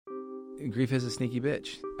grief is a sneaky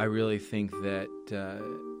bitch. I really think that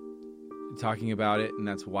talking about it, and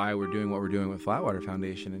that's why we're doing what we're doing with Flatwater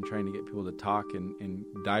Foundation and trying to get people to talk and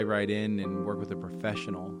dive right in and work with a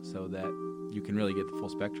professional so that you can really get the full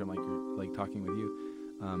spectrum, like talking with you.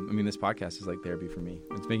 This podcast is like therapy for me.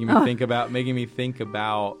 It's making me think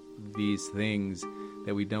about these things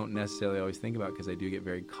that we don't necessarily always think about, because I do get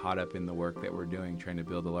very caught up in the work that we're doing, trying to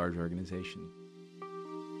build a large organization.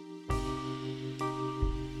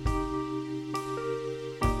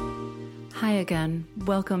 Hi again.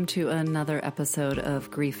 Welcome to another episode of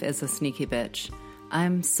Grief is a Sneaky Bitch.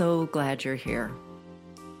 I'm so glad you're here.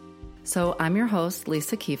 So I'm your host,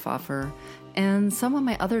 Lisa Kiefhofer, and some of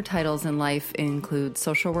my other titles in life include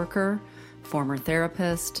social worker, former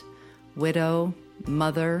therapist, widow,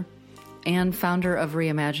 mother, and founder of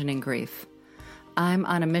Reimagining Grief. I'm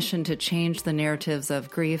on a mission to change the narratives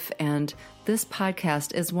of grief, and this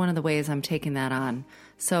podcast is one of the ways I'm taking that on.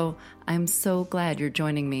 So I'm so glad you're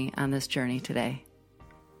joining me on this journey today.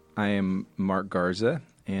 I am Mark Garza,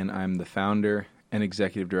 and I'm the founder and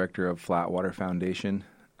executive director of Flatwater Foundation,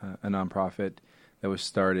 a nonprofit that was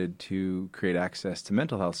started to create access to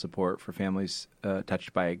mental health support for families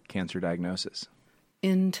touched by a cancer diagnosis.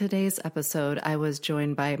 In today's episode, I was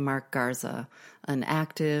joined by Mark Garza, an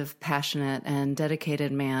active, passionate, and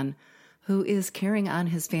dedicated man who is carrying on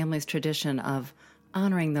his family's tradition of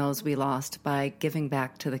honoring those we lost by giving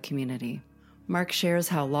back to the community. Mark shares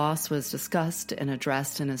how loss was discussed and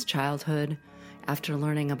addressed in his childhood after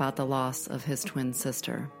learning about the loss of his twin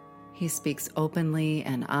sister. He speaks openly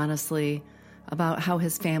and honestly about how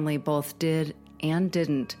his family both did and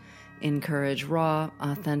didn't encourage raw,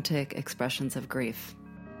 authentic expressions of grief.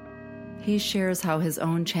 He shares how his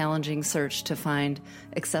own challenging search to find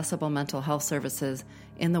accessible mental health services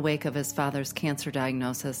in the wake of his father's cancer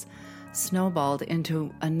diagnosis snowballed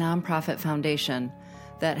into a nonprofit foundation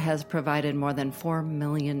that has provided more than $4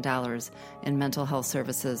 million in mental health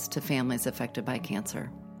services to families affected by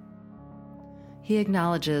cancer. He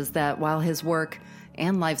acknowledges that while his work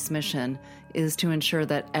and life's mission is to ensure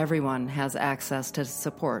that everyone has access to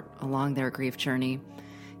support along their grief journey,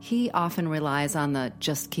 he often relies on the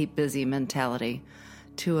just keep busy mentality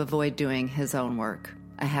to avoid doing his own work,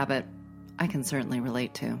 a habit I can certainly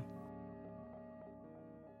relate to.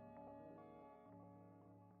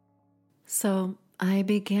 So I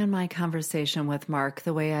began my conversation with Mark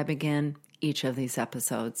the way I begin each of these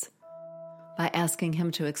episodes, by asking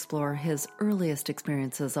him to explore his earliest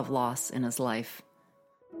experiences of loss in his life.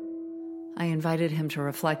 I invited him to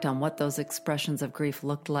reflect on what those expressions of grief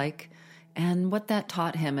looked like and what that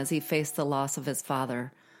taught him as he faced the loss of his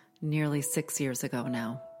father nearly 6 years ago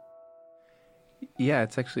now. Yeah,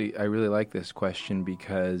 it's actually, I really like this question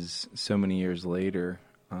because so many years later,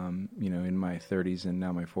 in my 30s and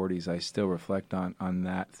now my 40s, I still reflect on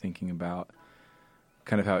that, thinking about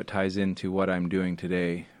kind of how it ties into what I'm doing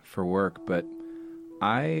today for work. But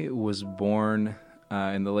I was born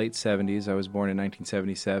in the late 70s. I was born in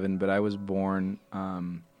 1977, but I was born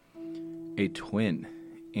a twin.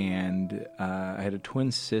 And I had a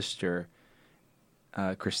twin sister,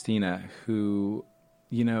 Christina, who,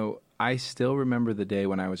 I still remember the day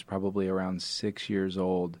when I was probably around 6 years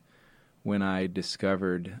old when I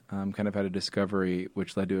discovered, kind of had a discovery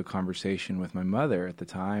which led to a conversation with my mother at the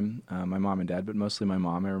time, my mom and dad, but mostly my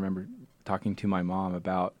mom. I remember talking to my mom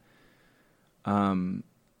about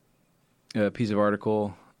a piece of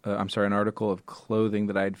article, an article of clothing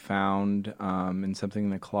that I'd found and something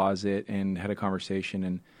in the closet, and had a conversation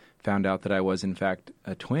and found out that I was in fact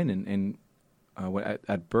a twin. And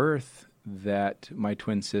at birth, that my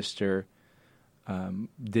twin sister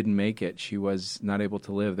didn't make it. She was not able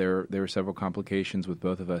to live. There were several complications with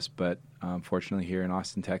both of us, but fortunately here in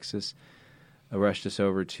Austin, Texas, rushed us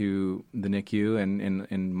over to the NICU,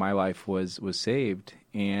 and my life was saved.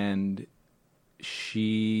 And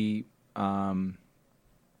she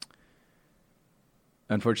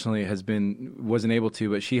unfortunately wasn't able to,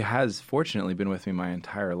 but she has fortunately been with me my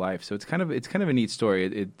entire life. So it's kind of a neat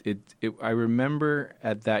story. I remember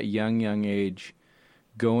at that young age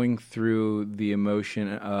going through the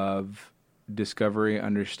emotion of discovery,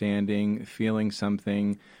 understanding, feeling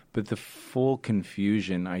something, but the full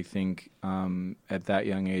confusion, I think, at that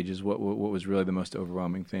young age is what was really the most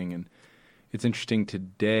overwhelming thing. And it's interesting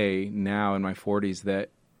today, now in my 40s, that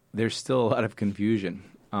there's still a lot of confusion.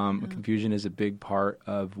 Confusion is a big part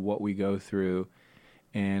of what we go through,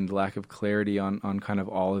 and lack of clarity on kind of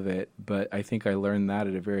all of it. But I think I learned that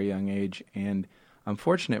at a very young age, and I'm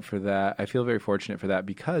fortunate for that. I feel very fortunate for that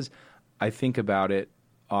because I think about it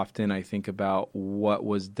often. I think about what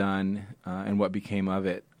was done and what became of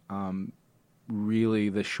it. Really,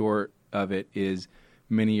 the short of it is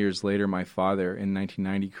many years later, my father in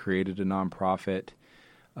 1990 created a nonprofit.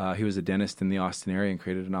 He was a dentist in the Austin area and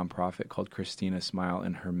created a nonprofit called Christina Smile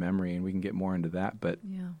in her memory, and we can get more into that. But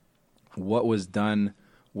what was done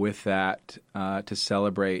with that to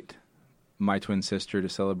celebrate my twin sister, to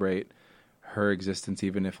celebrate her existence,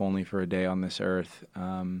 even if only for a day on this earth,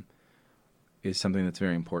 is something that's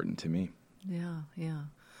very important to me. Yeah.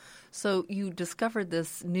 So you discovered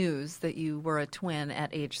this news that you were a twin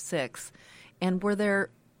at age 6, and were there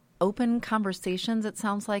open conversations, it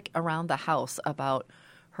sounds like, around the house about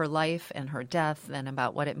her life and her death and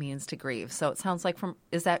about what it means to grieve? So it sounds like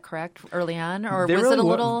is that correct, early on, or was it a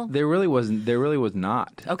little? There really wasn't. There really was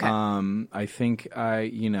not. Okay. I think I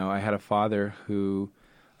had a father who,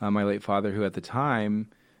 my late father, who at the time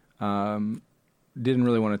didn't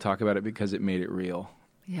really want to talk about it because it made it real.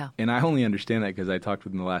 Yeah. And I only understand that because I talked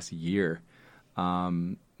with him the last year,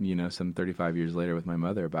 some 35 years later with my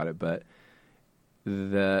mother about it. But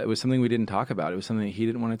it was something we didn't talk about. It was something that he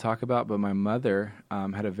didn't want to talk about, but my mother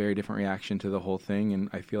had a very different reaction to the whole thing, and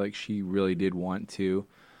I feel like she really did want to.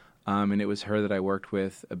 And it was her that I worked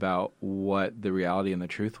with about what the reality and the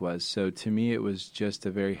truth was. So to me, it was just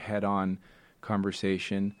a very head-on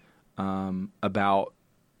conversation about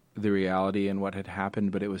the reality and what had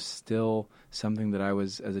happened, but it was still something that I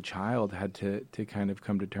was, as a child, had to kind of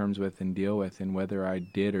come to terms with and deal with, and whether I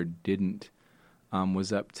did or didn't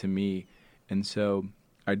was up to me. And so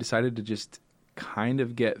I decided to just kind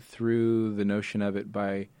of get through the notion of it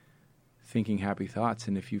by thinking happy thoughts.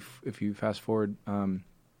 And if you fast forward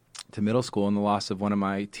to middle school, and the loss of one of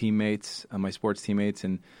my teammates, my sports teammates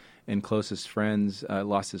and closest friends,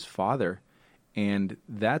 lost his father, and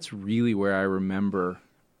that's really where I remember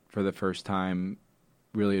for the first time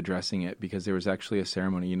really addressing it, because there was actually a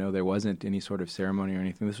ceremony. There wasn't any sort of ceremony or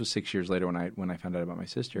anything. This was 6 years later when I found out about my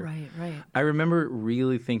sister. Right. I remember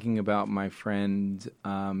really thinking about my friend,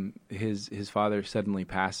 his father suddenly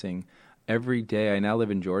passing. Every day, I now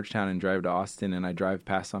live in Georgetown and drive to Austin, and I drive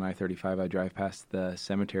past on I-35. I drive past the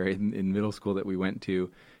cemetery in middle school that we went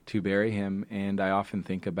to bury him, and I often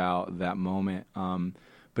think about that moment.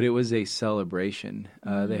 But it was a celebration.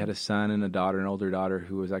 They had a son and a daughter, an older daughter,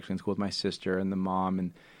 who was actually in school with my sister and the mom.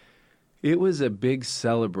 And it was a big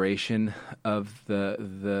celebration of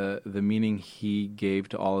the meaning he gave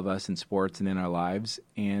to all of us in sports and in our lives.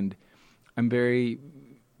 And I'm very,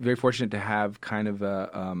 very fortunate to have kind of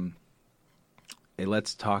a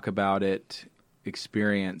let's talk about it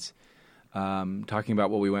experience, talking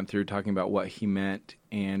about what we went through, talking about what he meant,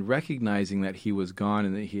 and recognizing that he was gone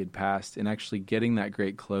and that he had passed, and actually getting that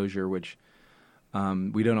great closure, which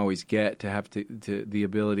we don't always get, to have to the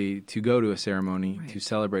ability to go to a ceremony, right, to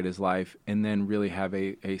celebrate his life, and then really have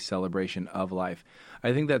a celebration of life.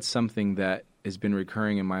 I think that's something that has been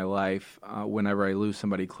recurring in my life. Whenever I lose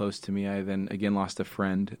somebody close to me, I then again lost a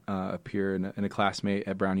friend, a peer and a classmate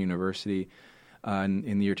at Brown University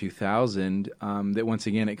in the year 2000, that once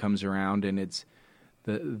again it comes around, and it's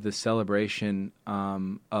the celebration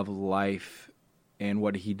of life and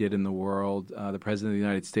what he did in the world. The President of the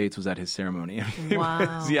United States was at his ceremony.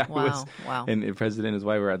 Wow. Wow. And the President and his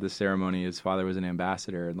wife were at the ceremony. His father was an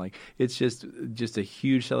ambassador, and it's just a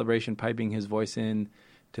huge celebration, piping his voice in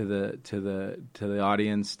to the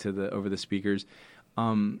audience, over the speakers.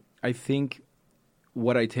 I think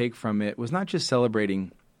what I take from it was not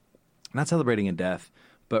celebrating a death,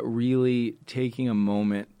 but really taking a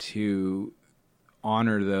moment to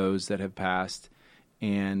honor those that have passed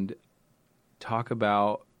and talk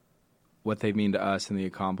about what they mean to us and the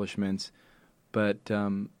accomplishments, but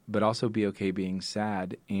also be okay being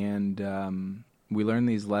sad. And we learn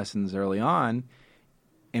these lessons early on,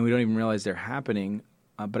 and we don't even realize they're happening.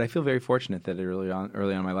 But I feel very fortunate that early on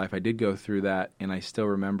in my life I did go through that, and I still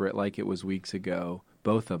remember it like it was weeks ago.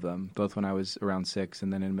 Both of them, both when I was around 6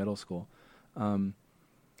 and then in middle school.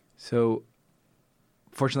 So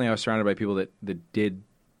fortunately, I was surrounded by people that did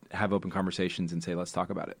have open conversations and say, let's talk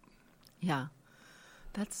about it. Yeah.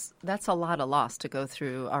 That's a lot of loss to go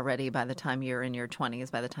through already by the time you're in your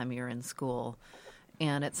 20s, by the time you're in school.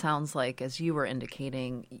 And it sounds like, as you were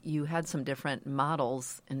indicating, you had some different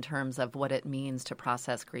models in terms of what it means to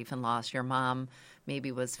process grief and loss. Your mom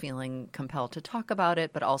maybe was feeling compelled to talk about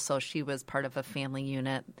it, but also she was part of a family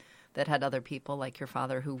unit that had other people like your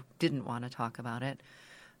father who didn't want to talk about it.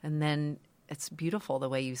 And then it's beautiful the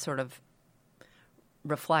way you sort of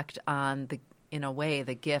reflect on in a way,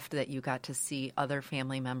 the gift that you got to see other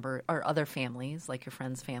family member or other families, like your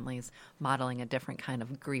friends' families, modeling a different kind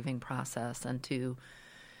of grieving process, and to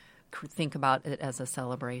think about it as a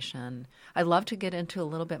celebration. I'd love to get into a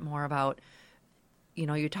little bit more about,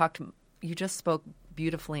 you just spoke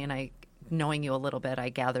beautifully, and I knowing you a little bit, I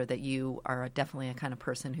gather that you are definitely a kind of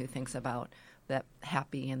person who thinks about that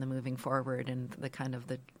happy and the moving forward and the kind of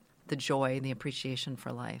the joy and the appreciation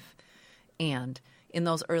for life. And in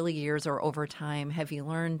those early years or over time, have you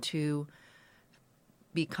learned to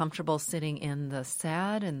be comfortable sitting in the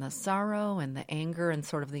sad and the sorrow and the anger and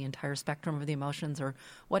sort of the entire spectrum of the emotions? Or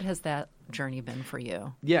what has that journey been for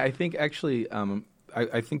you? Yeah, I think actually,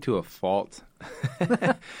 I think to a fault,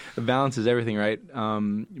 balance is everything, right?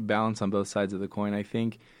 Balance on both sides of the coin. I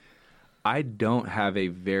think I don't have a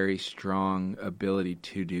very strong ability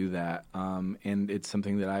to do that. And it's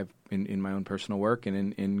something that I've, in my own personal work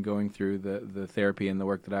and in going through the therapy and the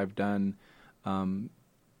work that I've done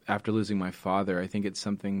after losing my father, I think it's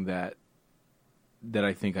something that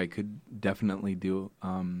I think I could definitely do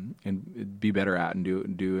and be better at and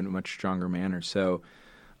do in a much stronger manner. So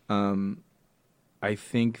I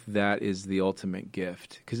think that is the ultimate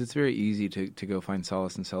gift, because it's very easy to go find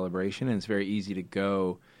solace and celebration, and it's very easy to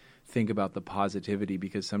go think about the positivity,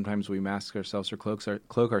 because sometimes we mask ourselves or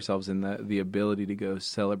cloak ourselves in the ability to go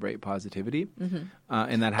celebrate positivity, and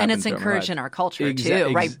that happens. And it's encouraged in our culture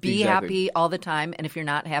too, right? Be happy all the time, and if you're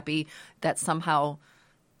not happy, that's somehow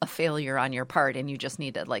a failure on your part, and you just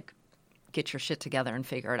need to get your shit together and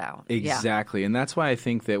figure it out. Exactly, and that's why I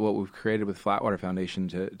think that what we've created with Flatwater Foundation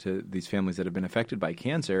to these families that have been affected by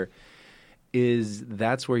cancer is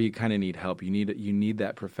that's where you kind of need help. You need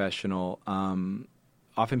that professional.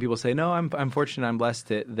 Often people say, "No, I'm fortunate. I'm blessed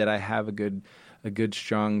that I have a good,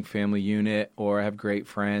 strong family unit, or I have great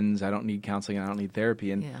friends. I don't need counseling. I don't need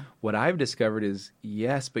therapy." And what I've discovered is,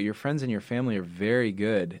 yes, but your friends and your family are very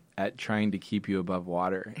good at trying to keep you above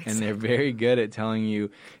water, and they're very good at telling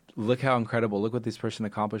you, "Look how incredible! Look what this person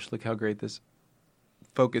accomplished! Look how great this."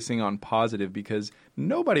 Focusing on positive, because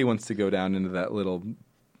nobody wants to go down into that little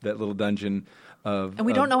dungeon. And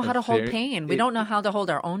we don't know how to hold pain. We don't know how to hold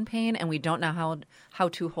our own pain, and we don't know how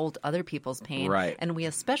to hold other people's pain. Right. And we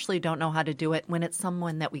especially don't know how to do it when it's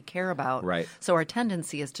someone that we care about. Right. So our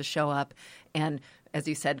tendency is to show up and, as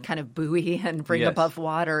you said, kind of buoy and bring above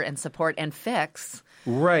water and support and fix.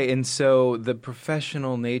 Right. And so the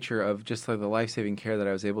professional nature of just like the life-saving care that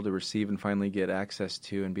I was able to receive and finally get access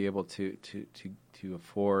to and be able to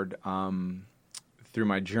afford through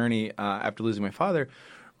my journey after losing my father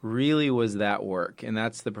really was that work. And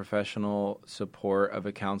that's the professional support of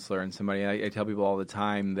a counselor and somebody. I tell people all the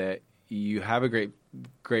time that you have a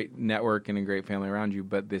great network and a great family around you,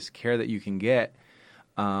 but this care that you can get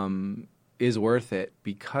is worth it,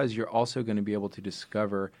 because you're also going to be able to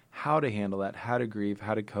discover how to handle that, how to grieve,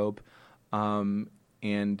 how to cope,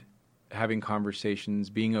 and having conversations,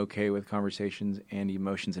 being okay with conversations and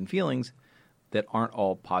emotions and feelings that aren't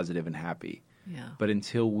all positive and happy. Yeah. But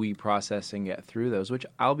until we process and get through those, which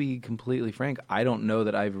I'll be completely frank, I don't know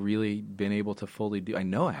that I've really been able to fully do. I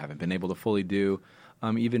know I haven't been able to fully do.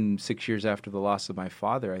 Even 6 years after the loss of my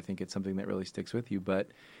father, I think it's something that really sticks with you. But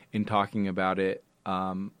in talking about it,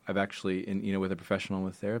 I've actually, with a professional and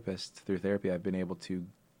with therapists through therapy, I've been able to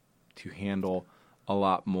handle a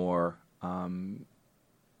lot more,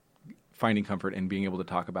 finding comfort and being able to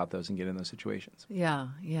talk about those and get in those situations. Yeah,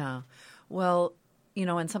 yeah. Well,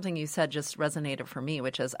 and something you said just resonated for me,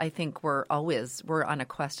 which is I think we're on a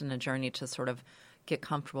quest and a journey to sort of get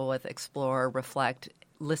comfortable with, explore, reflect,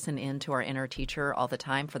 listen into our inner teacher all the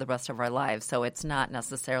time for the rest of our lives. So it's not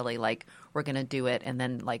necessarily like we're going to do it and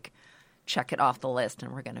then check it off the list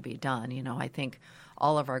and we're going to be done. I think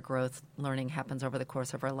all of our growth learning happens over the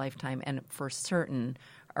course of our lifetime. And for certain,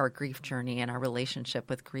 our grief journey and our relationship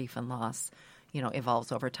with grief and loss,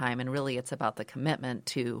 evolves over time. And really it's about the commitment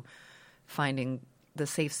to finding the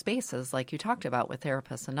safe spaces like you talked about with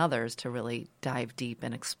therapists and others to really dive deep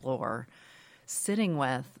and explore, sitting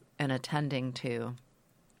with and attending to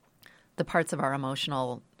the parts of our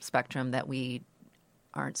emotional spectrum that we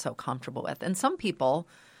aren't so comfortable with. And some people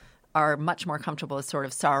are much more comfortable with sort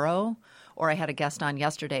of sorrow. Or I had a guest on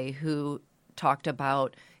yesterday who talked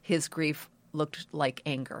about his grief looked like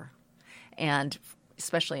anger. And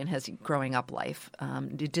especially in his growing up life.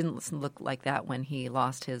 It didn't look like that when he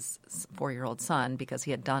lost his 4-year-old son, because he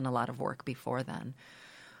had done a lot of work before then.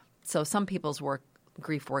 So some people's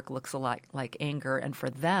grief work looks a lot like anger, and for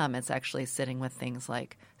them it's actually sitting with things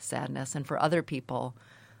like sadness. And for other people,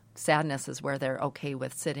 sadness is where they're okay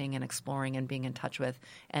with sitting and exploring and being in touch with,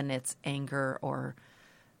 and it's anger or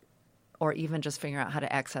even just figuring out how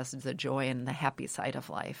to access the joy and the happy side of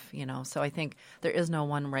life, So I think there is no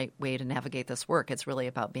one right way to navigate this work. It's really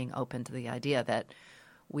about being open to the idea that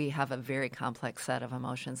we have a very complex set of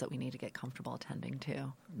emotions that we need to get comfortable attending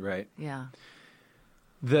to. Right. Yeah.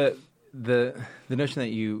 The notion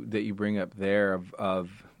that you bring up there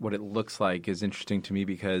of what it looks like is interesting to me,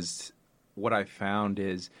 because what I found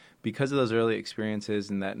is because of those early experiences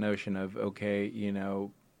and that notion of, okay,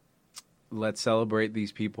 let's celebrate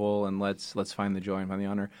these people and let's find the joy and find the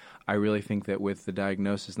honor. I really think that with the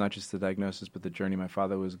diagnosis, not just the diagnosis, but the journey my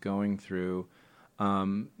father was going through,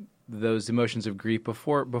 those emotions of grief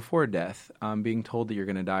before death, being told that you're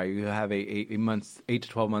going to die, you have 8 to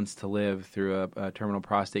 12 months to live through a terminal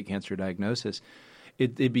prostate cancer diagnosis.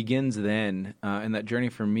 It begins then, and that journey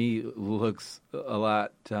for me looks a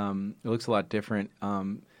lot different,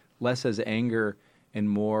 less as anger and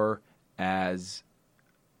more as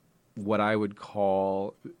what I would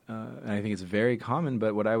call, and I think it's very common,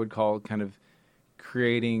 but what I would call kind of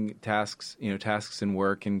creating tasks in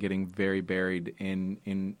work and getting very buried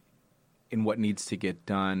in what needs to get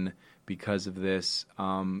done because of this,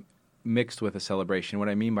 mixed with a celebration. What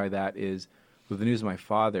I mean by that is with the news of my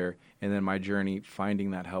father and then my journey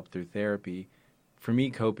finding that help through therapy, for me,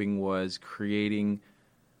 coping was creating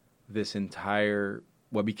this entire,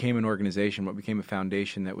 what became an organization, what became a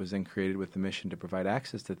foundation that was then created with the mission to provide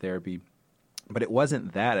access to therapy. But it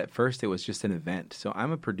wasn't that. At first, it was just an event. So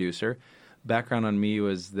I'm a producer. Background on me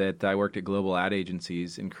was that I worked at global ad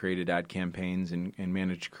agencies and created ad campaigns and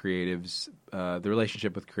managed creatives, the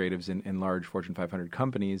relationship with creatives in large Fortune 500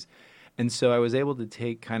 companies. And so I was able to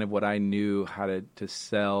take kind of what I knew how to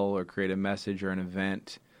sell or create a message or an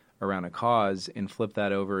event around a cause and flip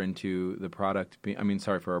that over into the product.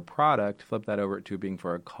 For a product, flip that over to being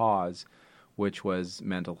for a cause, which was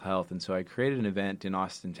mental health. And so I created an event in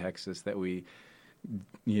Austin, Texas that we,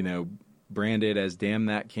 branded as Damn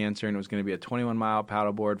That Cancer, and it was going to be a 21-mile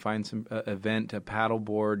paddleboard, a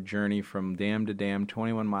paddleboard journey from dam to dam,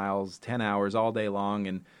 21 miles, 10 hours, all day long,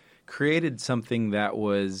 and created something that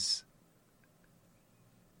was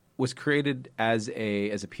created as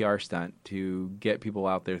a PR stunt to get people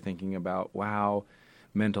out there thinking about, wow,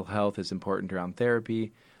 mental health is important around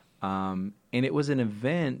therapy. And it was an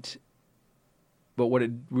event, but what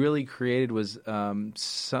it really created was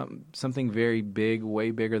something very big,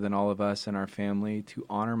 way bigger than all of us and our family, to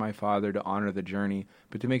honor my father, to honor the journey,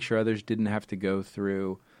 but to make sure others didn't have to go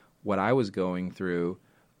through what I was going through,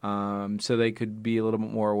 so they could be a little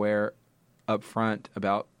bit more aware up front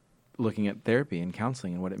about looking at therapy and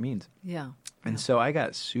counseling and what it means. Yeah. And so I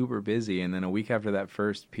got super busy, and then a week after that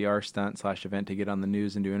first PR stunt / event to get on the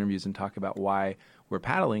news and do interviews and talk about why we're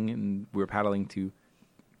paddling, and we're paddling to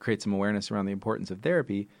create some awareness around the importance of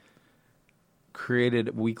therapy, created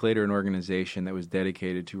a week later an organization that was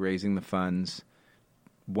dedicated to raising the funds,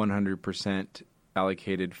 100%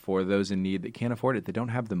 allocated for those in need that can't afford it, that don't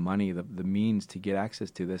have the money, the means to get access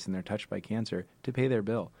to this, and they're touched by cancer, to pay their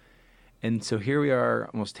bill. And so here we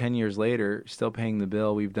are almost 10 years later, still paying the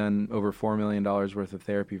bill. We've done over $4 million worth of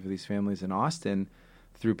therapy for these families in Austin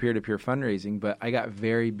through peer-to-peer fundraising. But I got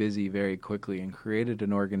very busy very quickly and created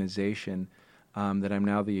an organization that I'm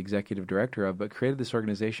now the executive director of, but created this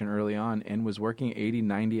organization early on and was working 80,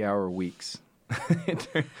 90-hour weeks.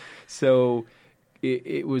 So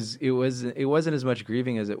it wasn't as much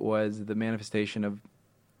grieving as it was the manifestation of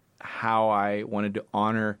how I wanted to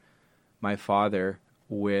honor my father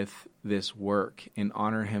with this work and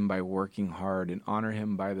honor him by working hard and honor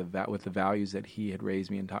him by with the values that he had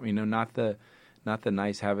raised me and taught me. Not the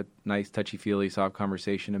nice, have a nice touchy-feely soft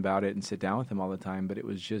conversation about it and sit down with him all the time, but it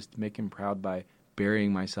was just make him proud by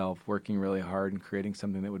burying myself, working really hard, and creating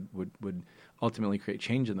something that would ultimately create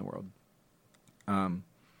change in the world.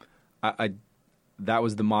 That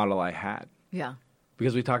was the model I had. Yeah.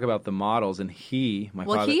 Because we talk about the models, and my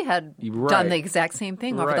father... Well, he had done the exact same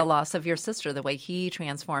thing over the loss of your sister. The way he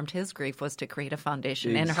transformed his grief was to create a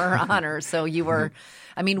foundation in her honor. So you were...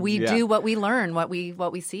 we do what we learn, what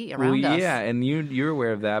we see around us. Yeah, and you're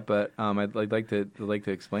aware of that, but I'd like to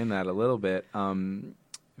explain that a little bit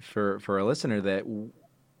for a listener, that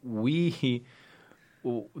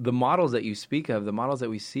the models that you speak of, the models that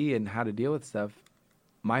we see and how to deal with stuff,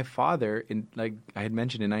 my father, like I had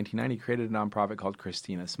mentioned, in 1990, created a nonprofit called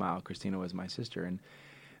Christina Smile. Christina was my sister, and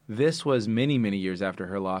this was many, many years after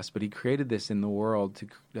her loss. But he created this in the world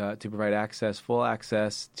to provide full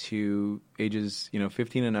access to ages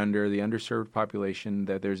 15 and under, the underserved population.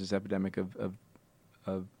 That there's this epidemic of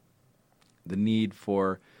the need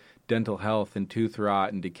for dental health and tooth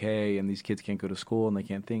rot and decay, and these kids can't go to school and they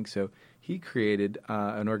can't think. So he created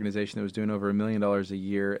an organization that was doing over $1 million a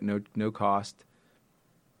year, no cost,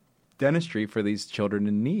 dentistry for these children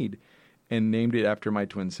in need, and named it after my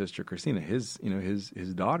twin sister Christina, his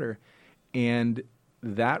daughter. And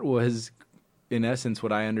that was, in essence,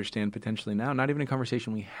 what I understand potentially now, not even a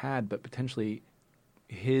conversation we had, but potentially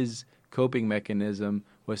his coping mechanism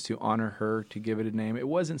was to honor her, to give it a name. It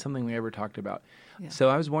wasn't something we ever talked about. Yeah. So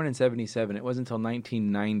I was born in 1977. It wasn't until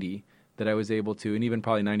 1990 that I was able to, and even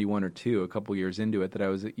probably 91 or 2, a couple years into it, that I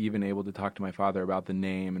was even able to talk to my father about the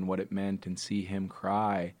name and what it meant and see him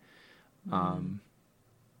cry. Wow.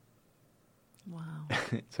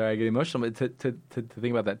 Sorry, I get emotional to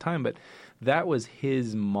think about that time, but that was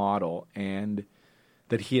his model and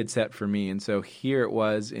that he had set for me. And so here it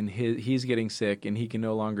was, and he's getting sick, and he can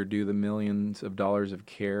no longer do the millions of dollars of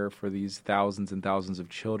care for these thousands and thousands of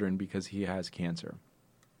children because he has cancer.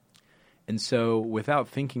 And so without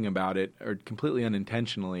thinking about it, or completely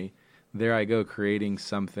unintentionally, there I go creating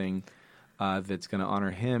something that's going to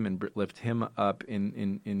honor him and lift him up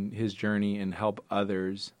in his journey and help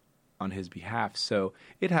others on his behalf. So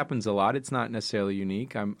it happens a lot. It's not necessarily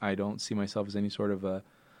unique. I don't see myself as any sort of a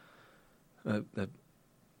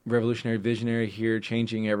revolutionary visionary here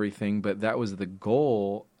changing everything, but that was the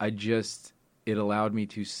goal. It allowed me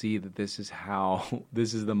to see that this is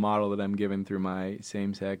the model that I'm given through my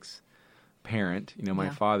same-sex parent, my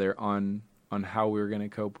father, on how we were going to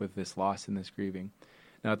cope with this loss and this grieving.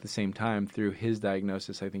 Now, at the same time, through his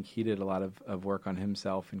diagnosis, I think he did a lot of work on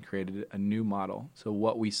himself and created a new model. So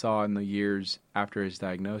what we saw in the years after his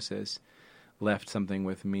diagnosis left something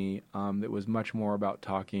with me that was much more about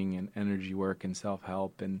talking and energy work and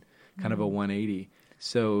self-help and kind of a 180.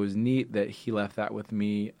 So it was neat that he left that with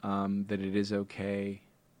me, that it is okay,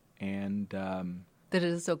 and that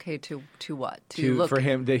it is okay to what? For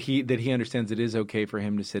him, that he understands it is okay for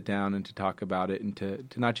him to sit down and to talk about it and to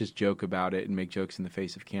not just joke about it and make jokes in the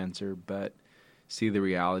face of cancer, but see the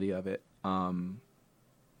reality of it.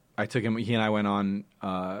 I took him. He and I went on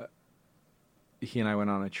a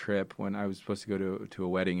trip when I was supposed to go to a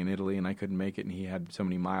wedding in Italy, and I couldn't make it. And he had so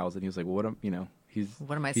many miles, and he was like, "Well,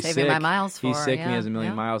 what am I saving my miles for? He's sick and he has a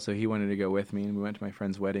million miles, so he wanted to go with me, and we went to my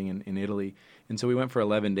friend's wedding in Italy. And so we went for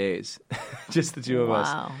 11 days, just the two of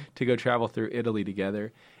us, to go travel through Italy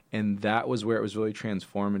together. And that was where it was really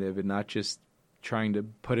transformative, and not just trying to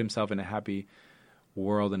put himself in a happy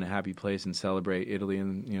world and a happy place and celebrate Italy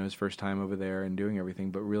and his first time over there and doing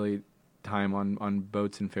everything, but really time on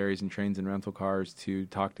boats and ferries and trains and rental cars to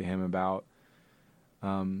talk to him about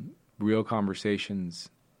real conversations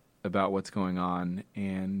about what's going on,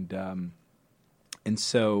 and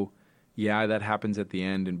so that happens at the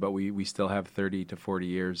end, but we still have 30 to 40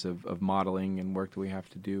 years of modeling and work that we have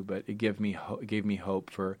to do, but it gave me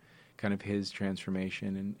hope for kind of his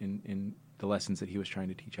transformation and the lessons that he was trying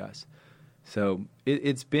to teach us. So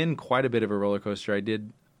it's been quite a bit of a roller coaster. I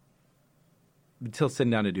did, until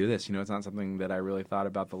sitting down to do this, it's not something that I really thought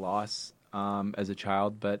about the loss as a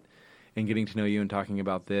child, but in getting to know you and talking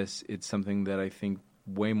about this, it's something that I think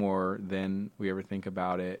way more than we ever think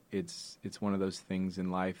about it. It's one of those things in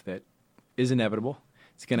life that is inevitable.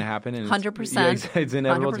 It's going to happen. 100%. It's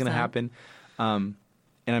inevitable. 100%. It's going to happen. And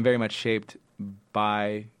I'm very much shaped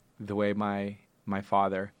by the way my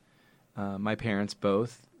father, my parents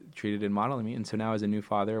both treated and modeling me. And so now as a new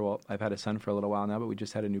father, I've had a son for a little while now, but we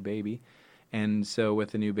just had a new baby. And so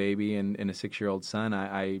with a new baby and a 6-year-old son,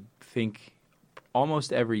 I think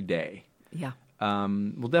almost every day. Yeah.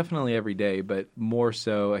 Definitely every day, but more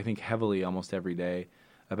so, I think heavily almost every day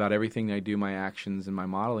about everything I do, my actions and my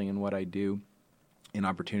modeling and what I do, and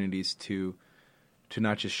opportunities to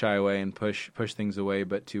not just shy away and push things away,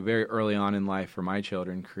 but to very early on in life for my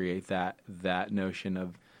children create that notion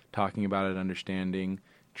of talking about it, understanding,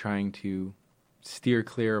 trying to steer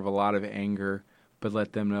clear of a lot of anger, but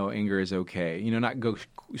let them know anger is okay. Not go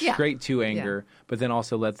straight to anger, but then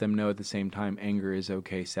also let them know at the same time anger is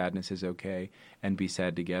okay, sadness is okay, and be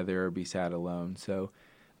sad together or be sad alone. So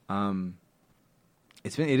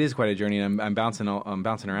it is quite a journey, and I'm bouncing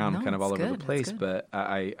around kind of all over the place. But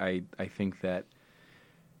I think that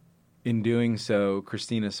in doing so,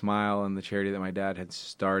 Christina Smile and the charity that my dad had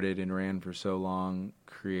started and ran for so long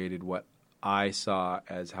created what I saw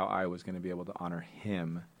as how I was going to be able to honor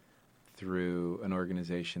him through an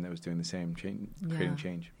organization that was doing the same, creating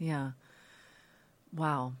change. Yeah.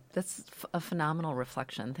 Wow. That's a phenomenal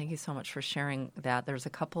reflection. Thank you so much for sharing that. There's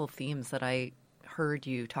a couple of themes that I heard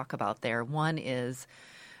you talk about there. One is,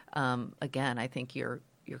 again, I think you're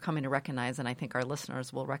coming to recognize, and I think our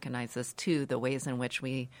listeners will recognize this too, the ways in which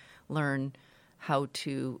we learn how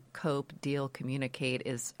to cope, deal, communicate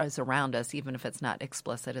is around us, even if it's not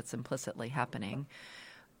explicit, it's implicitly happening,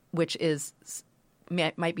 which is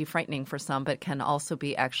might be frightening for some, but can also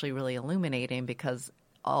be actually really illuminating, because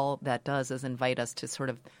all that does is invite us to sort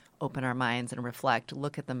of open our minds and reflect,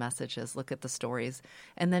 look at the messages, look at the stories,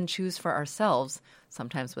 and then choose for ourselves,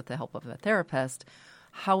 sometimes with the help of a therapist,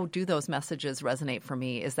 how do those messages resonate for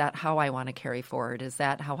me? Is that how I want to carry forward? Is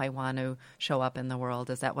that how I want to show up in the world?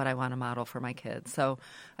 Is that what I want to model for my kids? So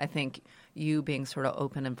I think you being sort of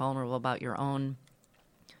open and vulnerable about your own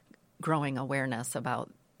growing awareness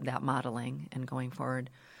about that modeling and going forward.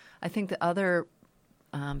 I think the other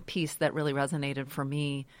piece that really resonated for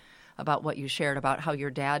me about what you shared about how your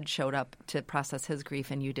dad showed up to process his grief,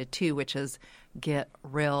 and you did too, which is get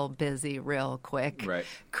real busy real quick, right,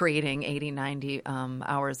 creating 80, 90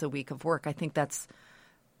 hours a week of work. I think that's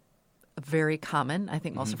very common. I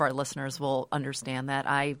think most of our listeners will understand that.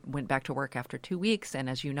 I went back to work after 2 weeks, and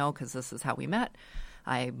as you know, because this is how we met,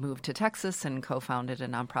 I moved to Texas and co-founded a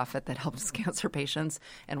nonprofit that helps cancer patients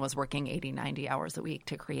and was working 80, 90 hours a week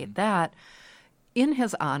to create that in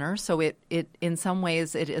his honor. So it in some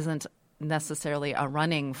ways it isn't necessarily a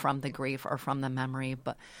running from the grief or from the memory,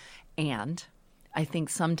 and I think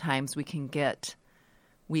sometimes we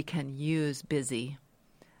can use busy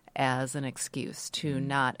as an excuse to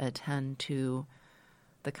not attend to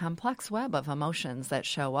the complex web of emotions that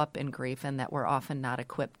show up in grief and that we're often not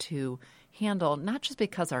equipped to handle, not just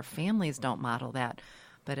because our families don't model that,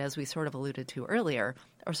 but as we sort of alluded to earlier,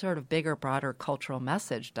 our sort of bigger, broader cultural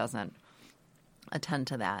message doesn't attend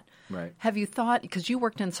to that. right. Have you thought, because you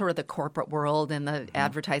worked in sort of the corporate world and the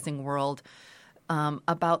advertising world,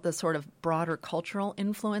 about the sort of broader cultural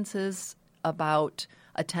influences about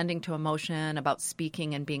attending to emotion, about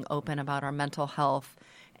speaking and being open about our mental health,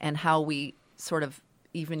 and how we sort of,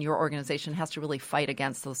 even your organization has to really fight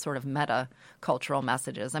against those sort of meta cultural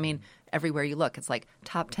messages. I mean, everywhere you look, it's like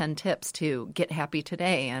top 10 tips to get happy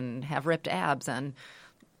today and have ripped abs and,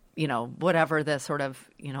 you know, whatever the sort of,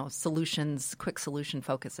 you know, quick solution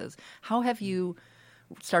focus is. How have you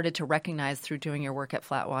started to recognize through doing your work at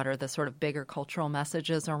Flatwater the sort of bigger cultural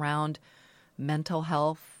messages around mental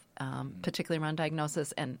health, particularly around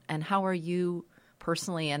diagnosis, and how are you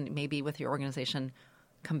personally and maybe with your organization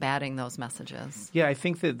combating those messages? Yeah, I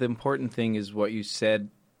think that the important thing is what you said.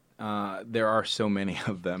 There are so many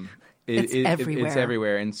of them. It's everywhere. It's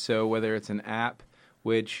everywhere. And so whether it's an app,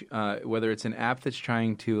 whether it's an app that's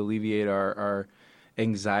trying to alleviate our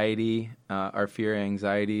anxiety, our fear,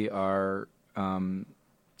 anxiety, our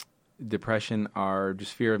depression, our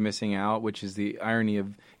just fear of missing out, which is the irony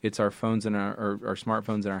of it's our phones and our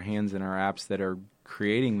smartphones in our hands and our apps that are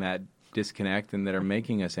creating that disconnect and that are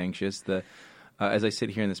making us anxious. As I sit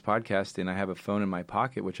here in this podcast and I have a phone in my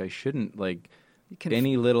pocket, which I shouldn't,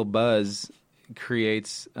 any little buzz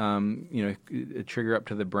creates, a trigger up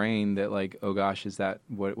to the brain that like, oh gosh, is that,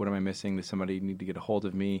 what am I missing? Does somebody need to get a hold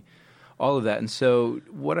of me? All of that. And so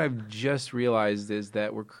what I've just realized is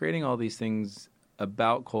that we're creating all these things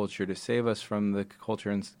about culture to save us from the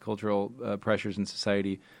culture and cultural pressures in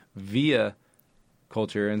society via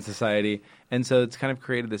culture and society. And so it's kind of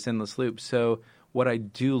created this endless loop. So what I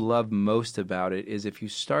do love most about it is if you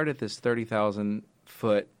start at this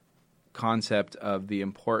 30,000-foot concept of the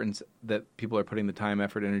importance that people are putting the time,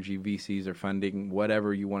 effort, energy, VCs are funding,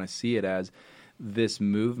 whatever you want to see it as, this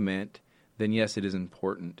movement, then yes, it is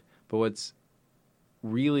important. But what's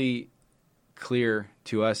really clear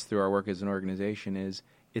to us through our work as an organization is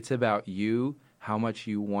it's about you, how much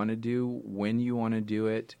you want to do, when you want to do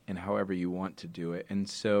it, and however you want to do it. And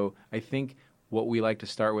so I think what we like to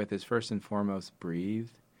start with is first and foremost, breathe.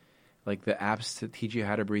 Like the apps that teach you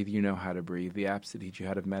how to breathe, you know how to breathe. The apps that teach you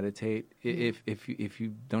how to meditate, if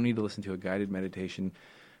you don't need to listen to a guided meditation,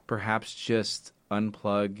 perhaps just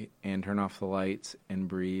unplug and turn off the lights and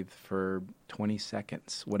breathe for 20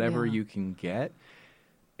 seconds, whatever you can get,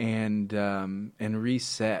 and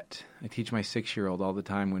reset. I teach my 6-year-old all the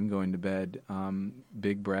time when going to bed,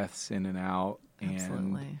 big breaths in and out.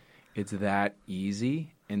 Absolutely. And it's that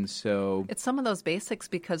easy. And so it's some of those basics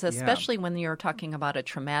because especially when you're talking about a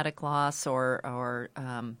traumatic loss or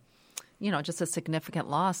just a significant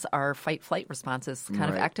loss, our fight-flight response is kind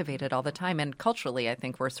of activated all the time. And culturally, I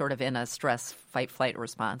think we're sort of in a stress fight-flight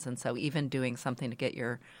response. And so even doing something to get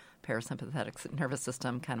your parasympathetic nervous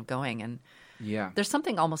system kind of going. And there's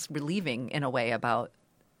something almost relieving in a way about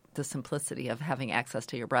the simplicity of having access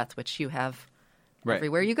to your breath, which you have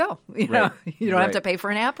everywhere you go. You don't have to pay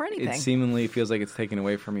for an app or anything. It seemingly feels like it's taken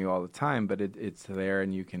away from you all the time, but it's there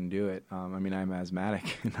and you can do it. I'm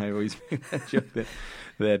asthmatic, and I always make that joke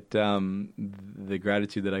that the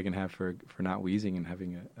gratitude that I can have for not wheezing and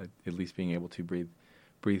having at least being able to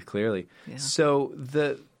breathe clearly. Yeah. So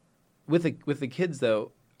with the kids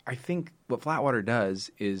though, I think what Flatwater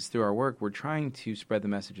does is through our work we're trying to spread the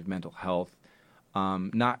message of mental health,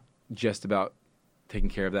 not just about taking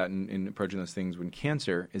care of that and approaching those things when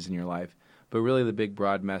cancer is in your life, but really the big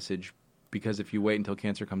broad message, because if you wait until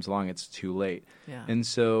cancer comes along, it's too late. Yeah. And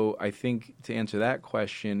so I think to answer that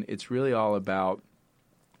question, it's really all about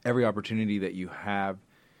every opportunity that you have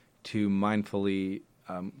to mindfully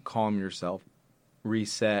calm yourself,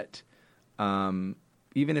 reset, even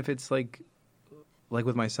if it's like like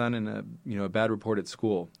with my son in a bad report at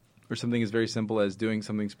school, or something as very simple as doing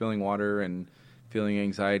something, spilling water and feeling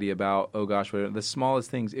anxiety about, oh gosh, whatever, the smallest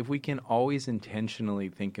things. If we can always intentionally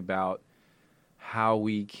think about how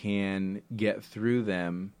we can get through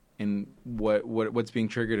them and what's being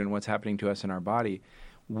triggered and what's happening to us in our body,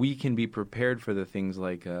 we can be prepared for the things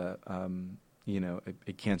like a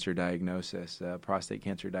cancer diagnosis, a prostate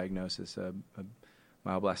cancer diagnosis, a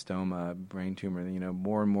myeloblastoma, brain tumor.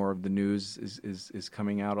 More and more of the news is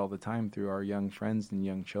coming out all the time through our young friends and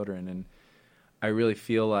young children. And I really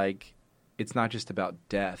feel like it's not just about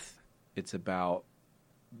death, it's about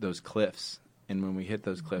those cliffs. And when we hit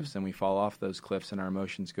those cliffs and we fall off those cliffs and our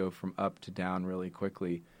emotions go from up to down really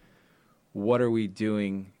quickly, what are we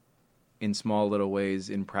doing in small little ways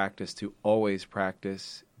in practice to always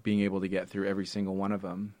practice being able to get through every single one of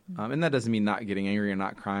them? And that doesn't mean not getting angry or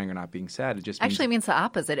not crying or not being sad. It just means the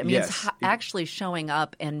opposite. It means Yes. actually showing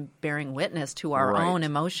up and bearing witness to our Right. own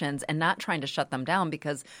emotions and not trying to shut them down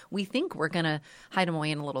because we think we're going to hide them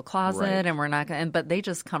away in a little closet Right. and we're not going to, but they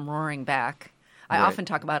just come roaring back. I Right. often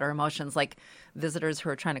talk about our emotions like visitors who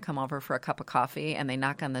are trying to come over for a cup of coffee and they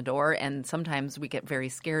knock on the door, and sometimes we get very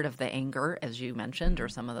scared of the anger, as you mentioned, or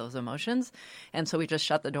some of those emotions. And so we just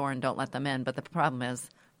shut the door and don't let them in. But the problem is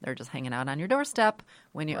they're just hanging out on your doorstep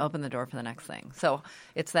when you open the door for the next thing. So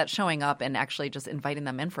it's that showing up and actually just inviting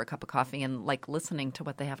them in for a cup of coffee and like listening to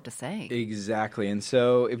what they have to say. Exactly. And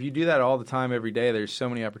so if you do that all the time, every day, there's so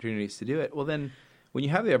many opportunities to do it. Well, then when you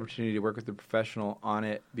have the opportunity to work with a professional on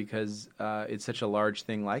it, because it's such a large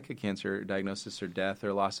thing like a cancer diagnosis or death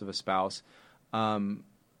or loss of a spouse, I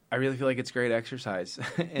really feel like it's great exercise.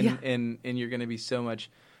 and you're going to be so much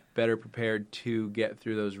better prepared to get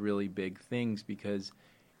through those really big things because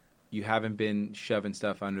you haven't been shoving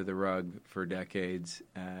stuff under the rug for decades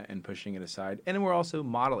and pushing it aside. And then we're also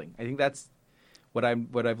modeling. I think that's what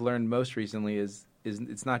I've learned most recently is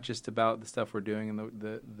it's not just about the stuff we're doing and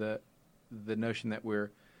the notion that we're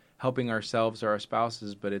helping ourselves or our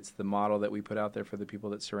spouses, but it's the model that we put out there for the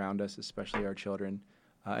people that surround us, especially our children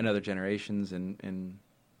and other generations and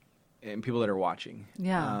people that are watching.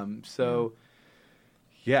 Yeah.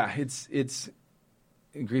 It's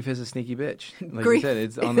grief is a sneaky bitch. Like Grief you said,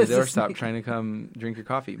 it's on the is a doorstop sneaky- trying to come drink your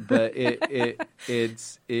coffee. But I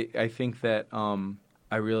think that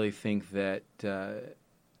I really think that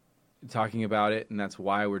talking about it, and that's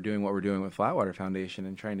why we're doing what we're doing with Flatwater Foundation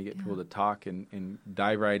and trying to get people to talk and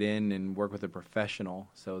dive right in and work with a professional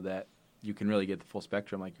so that you can really get the full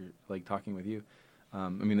spectrum, like talking with you.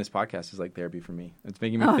 This podcast is like therapy for me. It's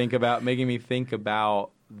making me think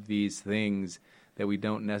about these things that we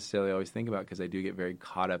don't necessarily always think about because I do get very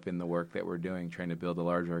caught up in the work that we're doing, trying to build a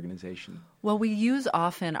large organization. Well, we use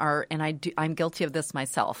often I'm guilty of this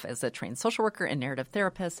myself as a trained social worker and narrative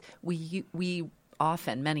therapist. We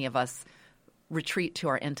often, many of us, retreat to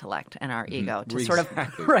our intellect and our ego to sort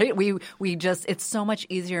of, right? We just, it's so much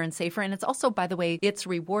easier and safer. And it's also, by the way, it's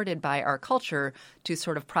rewarded by our culture to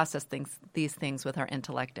sort of process these things with our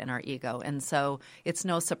intellect and our ego. And so it's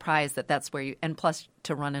no surprise that that's where and plus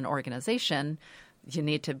to run an organization, you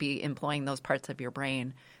need to be employing those parts of your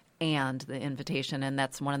brain and the invitation. And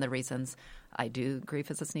that's one of the reasons I do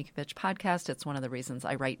Grief is a Sneaky Bitch podcast. It's one of the reasons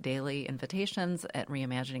I write daily invitations at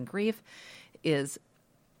Reimagining Grief is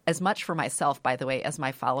as much for myself, by the way, as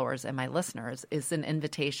my followers and my listeners, is an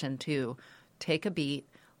invitation to take a beat,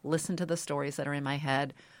 listen to the stories that are in my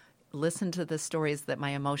head, listen to the stories that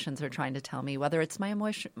my emotions are trying to tell me, whether it's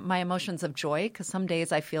my emotions of joy, because some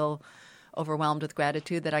days I feel overwhelmed with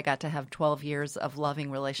gratitude that I got to have 12 years of loving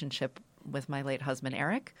relationship with my late husband,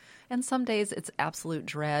 Eric. And some days it's absolute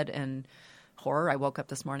dread and horror. I woke up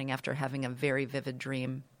this morning after having a very vivid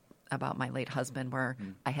dream about my late husband where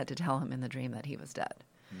I had to tell him in the dream that he was dead.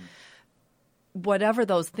 Whatever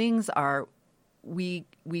those things are, we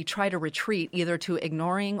try to retreat either to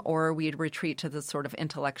ignoring or we retreat to the sort of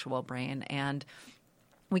intellectual brain. And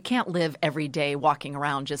we can't live every day walking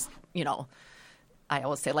around just, I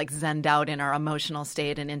always say like zenned out in our emotional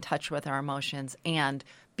state and in touch with our emotions. And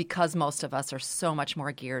because most of us are so much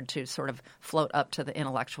more geared to sort of float up to the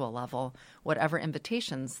intellectual level, whatever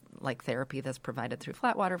invitations like therapy that's provided through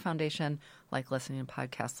Flatwater Foundation, like listening to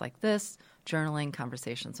podcasts like this, journaling,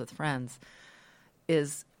 conversations with friends,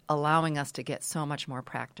 is allowing us to get so much more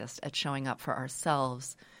practice at showing up for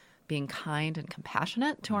ourselves, being kind and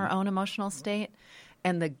compassionate to our own emotional state.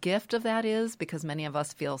 And the gift of that is, because many of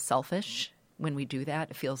us feel selfish when we do that,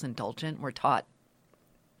 it feels indulgent. We're taught,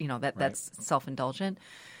 that's self-indulgent,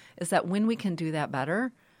 is that when we can do that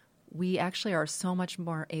better, we actually are so much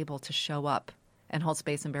more able to show up and hold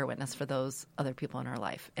space and bear witness for those other people in our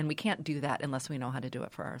life. And we can't do that unless we know how to do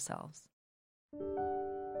it for ourselves.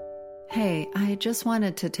 Hey, I just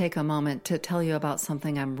wanted to take a moment to tell you about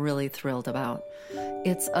something I'm really thrilled about.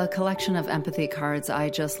 It's a collection of empathy cards I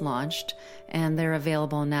just launched, and they're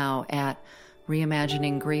available now at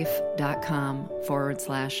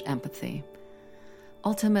reimagininggrief.com/empathy.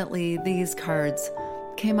 Ultimately, these cards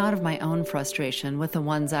came out of my own frustration with the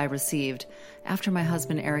ones I received after my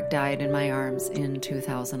husband Eric died in my arms in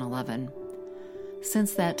 2011.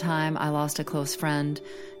 Since that time, I lost a close friend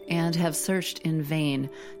and have searched in vain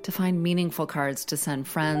to find meaningful cards to send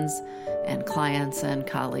friends and clients and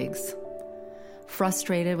colleagues.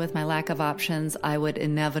 Frustrated with my lack of options, I would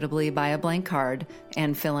inevitably buy a blank card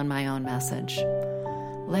and fill in my own message.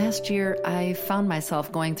 Last year, I found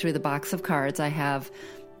myself going through the box of cards I have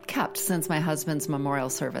kept since my husband's memorial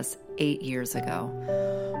service 8 years ago.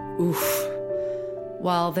 Oof.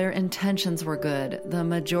 While their intentions were good, the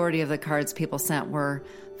majority of the cards people sent were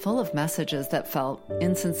full of messages that felt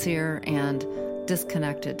insincere and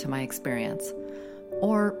disconnected to my experience.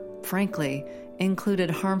 Or, frankly, included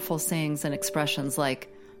harmful sayings and expressions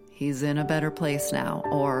like, "He's in a better place now,"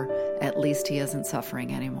 or "At least he isn't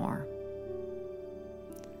suffering anymore."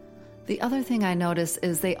 The other thing I noticed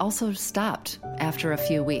is they also stopped after a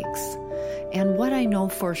few weeks. And what I know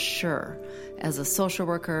for sure, as a social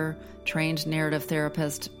worker, trained narrative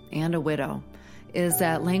therapist, and a widow, is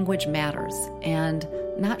that language matters, and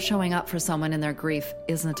not showing up for someone in their grief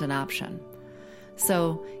isn't an option.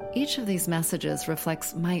 So each of these messages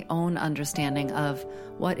reflects my own understanding of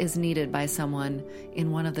what is needed by someone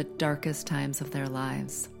in one of the darkest times of their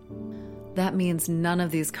lives. That means none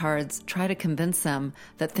of these cards try to convince them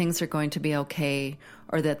that things are going to be okay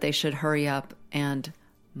or that they should hurry up and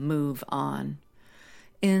move on.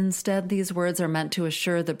 Instead, these words are meant to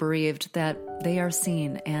assure the bereaved that they are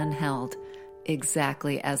seen and held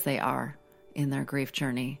exactly as they are in their grief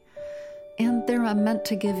journey. And they're meant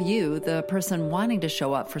to give you, the person wanting to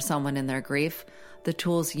show up for someone in their grief, the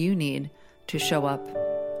tools you need to show up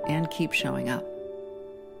and keep showing up.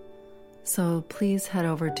 So please head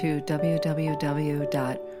over to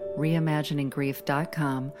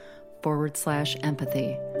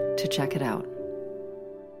www.reimagininggrief.com/empathy to check it out.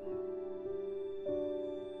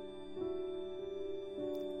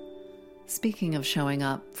 Speaking of showing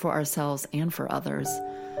up for ourselves and for others,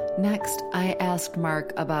 next I asked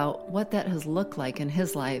Mark about what that has looked like in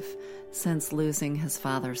his life since losing his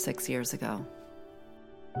father 6 years ago.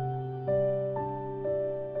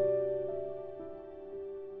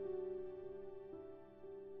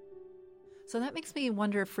 So that makes me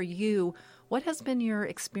wonder for you, what has been your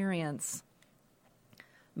experience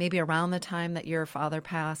maybe around the time that your father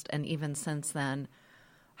passed and even since then?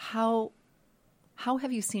 How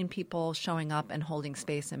have you seen people showing up and holding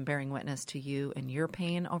space and bearing witness to you and your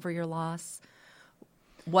pain over your loss?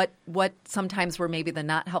 What sometimes were maybe the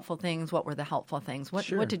not helpful things? What were the helpful things? What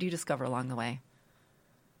did you discover along the way?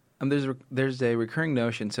 There's a recurring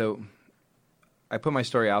notion. So I put my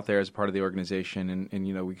story out there as part of the organization, and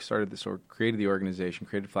we created the organization,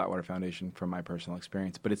 created Flatwater Foundation from my personal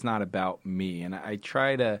experience. But it's not about me, and I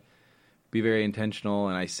try to be very intentional,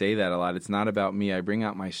 and I say that a lot. It's not about me. I bring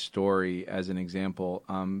out my story as an example.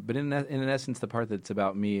 But in essence, the part that's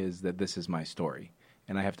about me is that this is my story,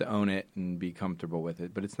 and I have to own it and be comfortable with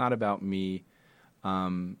it. But it's not about me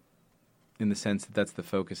in the sense that that's the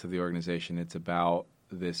focus of the organization. It's about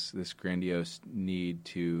this grandiose need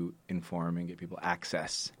to inform and get people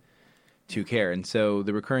access to care. And so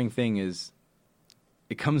the recurring thing is,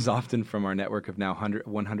 it comes often from our network of now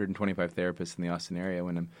 125 therapists in the Austin area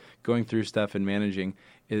when I'm going through stuff and managing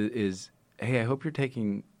is, hey, I hope you're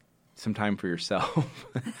taking some time for yourself.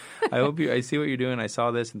 I see what you're doing. I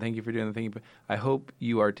saw this, and thank you for doing the thing. But I hope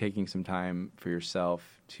you are taking some time for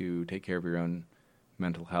yourself to take care of your own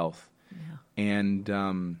mental health. Yeah.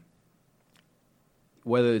 And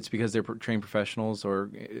whether it's because they're trained professionals or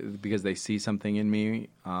because they see something in me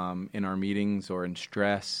in our meetings or in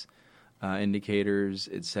stress indicators,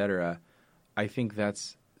 etc., I think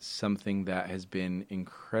that's something that has been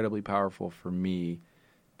incredibly powerful for me,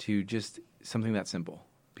 to just something that simple.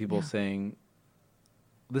 People saying,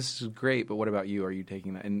 this is great, but what about you? Are you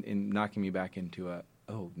taking that? And knocking me back into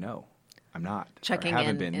oh, no, I'm not. Checking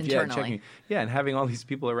in internally. And having all these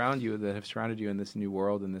people around you that have surrounded you in this new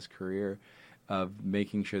world, in this career, of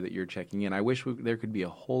making sure that you're checking in. I wish there could be a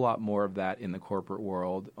whole lot more of that in the corporate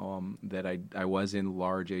world that I was in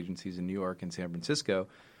large agencies in New York and San Francisco,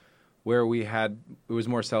 where it was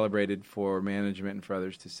more celebrated for management and for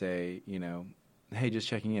others to say, hey, just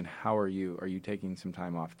checking in. How are you? Are you taking some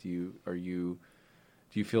time off? Do you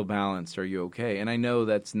feel balanced? Are you okay? And I know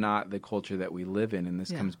that's not the culture that we live in, and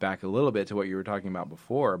this comes back a little bit to what you were talking about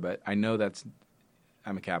before, but I know that's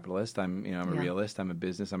I'm a capitalist. I'm a realist. I'm a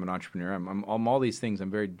business. I'm an entrepreneur. I'm all these things.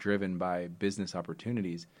 I'm very driven by business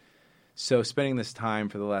opportunities. So spending this time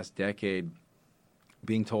for the last decade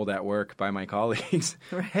being told at work by my colleagues,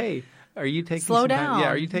 right. hey, are you taking Slow some down? time? Yeah,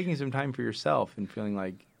 are you taking some time for yourself? And feeling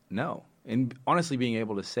like, no. And honestly being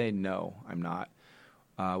able to say, no, I'm not,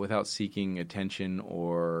 without seeking attention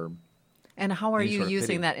or And how are any you sort of using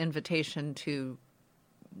pity. that invitation to –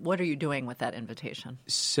 what are you doing with that invitation?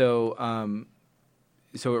 So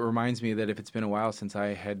it reminds me that if it's been a while since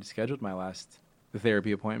I had scheduled my last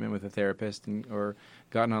therapy appointment with a therapist or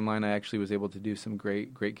gotten online, I actually was able to do some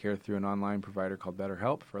great care through an online provider called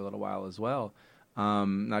BetterHelp for a little while as well.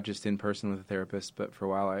 Not just in person with a therapist, but for a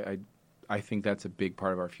while I think that's a big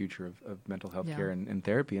part of our future of mental health care and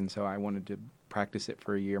therapy. And so I wanted to practice it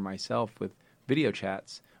for a year myself with video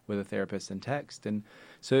chats with a therapist and text. And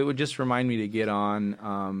so it would just remind me to get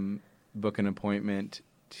on, book an appointment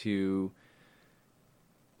to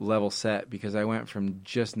level set, because I went from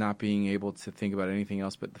just not being able to think about anything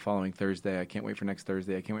else but the following Thursday. I can't wait for next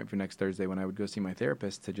Thursday. I can't wait for next Thursday when I would go see my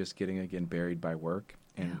therapist, to just getting again buried by work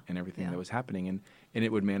and everything that was happening. And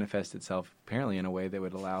it would manifest itself apparently in a way that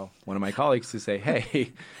would allow one of my colleagues to say, hey,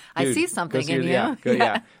 dude, I see something in you.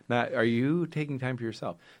 Are you taking time for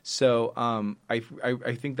yourself? So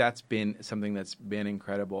I think that's been something that's been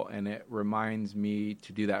incredible, and it reminds me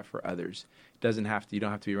to do that for others. You don't have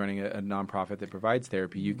to be running a nonprofit that provides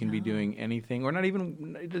therapy. You can be doing anything, or not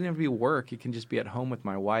even, it doesn't have to be work. It can just be at home with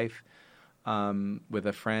my wife, with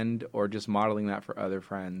a friend, or just modeling that for other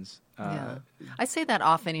friends. I say that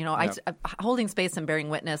often, holding space and bearing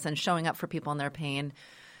witness and showing up for people in their pain.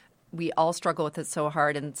 We all struggle with it so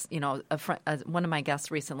hard. And, one of my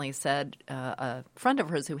guests recently said a friend of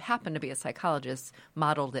hers who happened to be a psychologist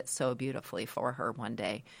modeled it so beautifully for her one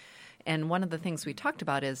day. And one of the things we talked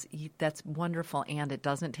about is that's wonderful, and it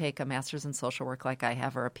doesn't take a master's in social work like I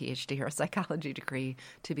have, or a PhD or a psychology degree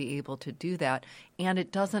to be able to do that. And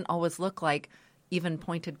it doesn't always look like even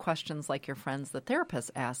pointed questions like your friends, the therapists,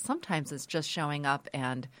 ask. Sometimes it's just showing up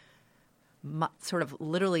and sort of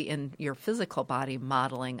literally in your physical body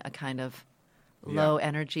modeling a kind of low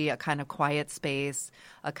energy, a kind of quiet space,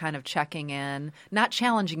 a kind of checking in, not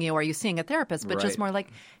challenging you, are you seeing a therapist, but just more like,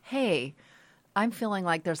 hey, I'm feeling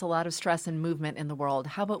like there's a lot of stress and movement in the world.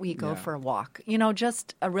 How about we go for a walk?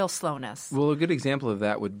 Just a real slowness. Well, a good example of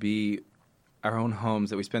that would be our own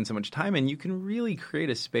homes that we spend so much time in. You can really create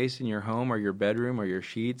a space in your home or your bedroom or your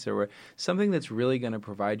sheets or something that's really going to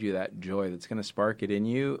provide you that joy, that's going to spark it in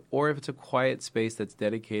you. Or if it's a quiet space that's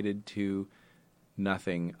dedicated to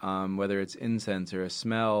nothing, whether it's incense or a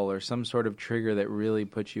smell or some sort of trigger that really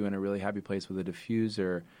puts you in a really happy place, with a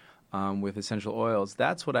diffuser, with essential oils.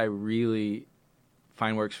 That's what I really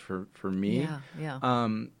find works for me.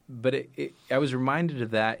 But I was reminded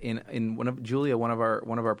of that in one of Julia, one of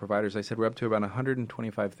our providers. I said we're up to about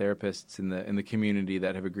 125 therapists in the community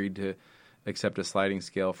that have agreed to accept a sliding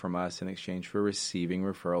scale from us in exchange for receiving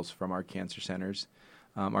referrals from our cancer centers,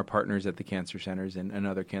 our partners at the cancer centers, and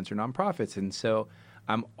other cancer nonprofits. And so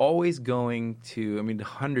I'm always going to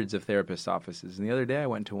hundreds of therapist offices. And the other day I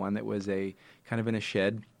went to one that was a kind of in a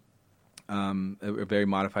shed. A very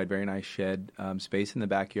modified, very nice shed space in the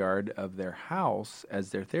backyard of their house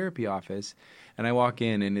as their therapy office. And I walk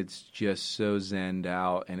in, and it's just so zenned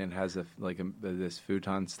out, and it has this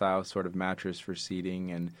futon-style sort of mattress for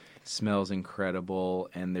seating, and smells incredible.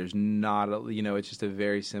 And there's not it's just a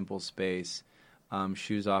very simple space.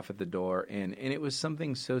 Shoes off at the door, and it was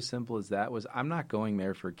something so simple as that. I'm not going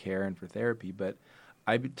there for care and for therapy, but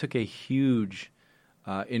I took a huge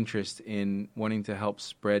interest in wanting to help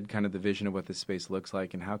spread kind of the vision of what this space looks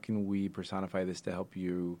like, and how can we personify this to help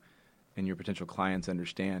you and your potential clients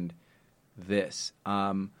understand this.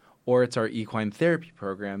 Or it's our equine therapy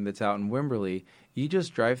program that's out in Wimberley. You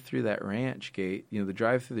just drive through that ranch gate, the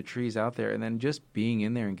drive through the trees out there, and then just being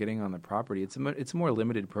in there and getting on the property. It's a more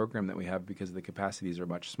limited program that we have because the capacities are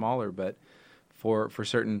much smaller, but for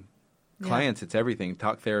certain clients, it's everything.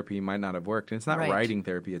 Talk therapy might not have worked. And it's not riding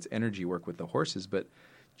therapy, it's energy work with the horses. But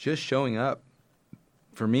just showing up,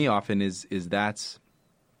 for me, often is that's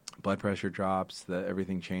blood pressure drops,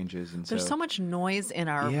 everything changes. And there's so much noise in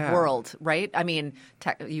our world, right? I mean,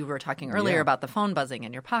 you were talking earlier about the phone buzzing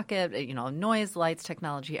in your pocket, noise, lights,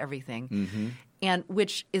 technology, everything. Mm-hmm. And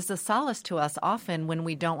which is a solace to us often when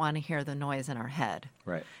we don't want to hear the noise in our head.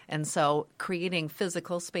 Right. And so creating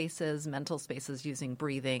physical spaces, mental spaces, using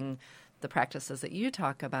breathing, the practices that you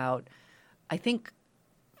talk about, I think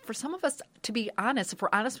for some of us, to be honest, if we're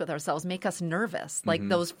honest with ourselves, make us nervous. Like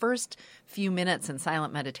those first few minutes in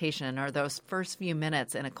silent meditation, or those first few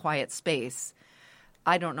minutes in a quiet space,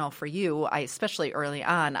 I don't know for you, especially early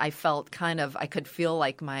on, I felt I could feel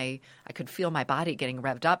my body getting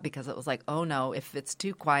revved up because it was like, oh no, if it's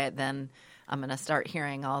too quiet, then I'm going to start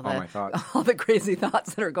hearing all my thoughts. all the crazy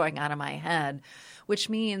thoughts that are going on in my head, which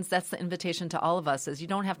means that's the invitation to all of us is you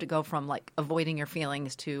don't have to go from like avoiding your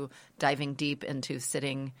feelings to diving deep into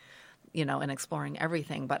sitting, and exploring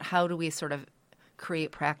everything. But how do we sort of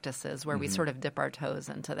create practices where we sort of dip our toes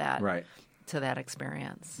into that? Right. To that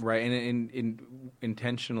experience. Right, and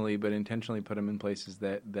intentionally put them in places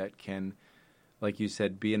that can, like you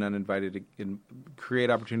said, be an uninvited, create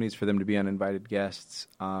opportunities for them to be uninvited guests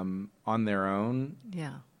on their own.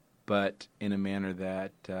 Yeah. But in a manner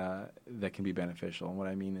that can be beneficial. And what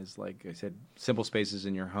I mean is, like I said, simple spaces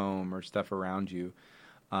in your home or stuff around you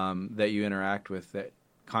that you interact with that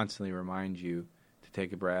constantly remind you to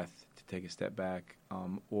take a breath, to take a step back,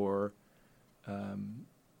 or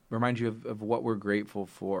remind you of what we're grateful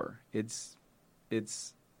for. And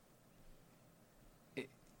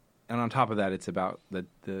on top of that, it's about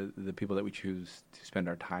the people that we choose to spend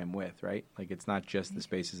our time with, right? Like, it's not just the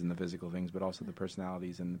spaces and the physical things, but also the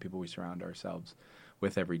personalities and the people we surround ourselves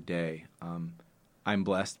with every day. I'm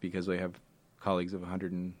blessed because we have colleagues of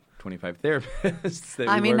 125 therapists.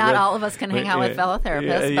 That we work not with. all of us can hang out with fellow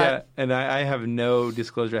therapists. Yeah. And I have no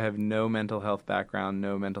disclosure. I have no mental health background,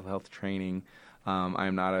 no mental health training.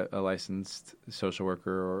 I'm not a licensed social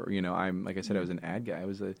worker, or I'm, like I said, I was an ad guy. I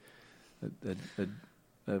was a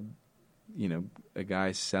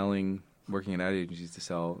guy working at ad agencies to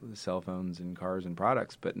sell cell phones and cars and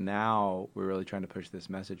products. But now we're really trying to push this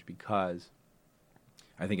message because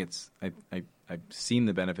I think I've seen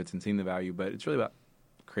the benefits and seen the value, but it's really about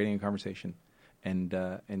creating a conversation and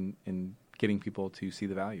getting people to see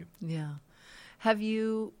the value. Yeah. Have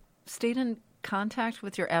you stayed in contact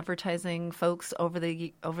with your advertising folks over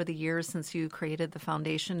the years since you created the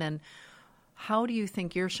foundation, and how do you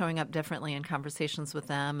think you're showing up differently in conversations with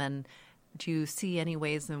them, and do you see any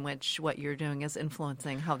ways in which what you're doing is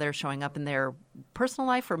influencing how they're showing up in their personal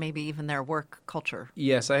life or maybe even their work culture?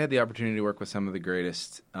 Yes, I had the opportunity to work with some of the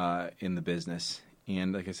greatest in the business,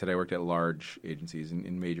 and like I said, I worked at large agencies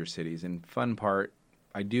in major cities, and fun part,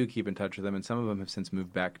 I do keep in touch with them, and some of them have since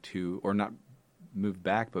moved back to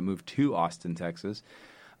Austin, Texas.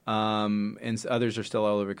 And others are still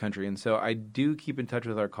all over the country. And so I do keep in touch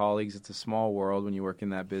with our colleagues. It's a small world when you work in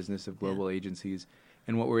that business of global agencies.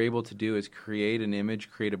 And what we're able to do is create an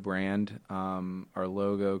image, create a brand, our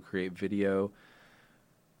logo, create video,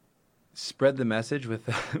 spread the message with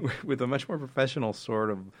with a much more professional sort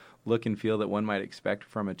of look and feel that one might expect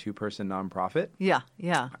from a two-person nonprofit. Yeah,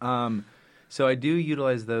 yeah. So I do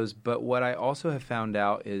utilize those, but what I also have found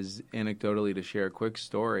out is, anecdotally, to share a quick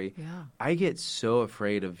story, I get so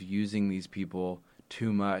afraid of using these people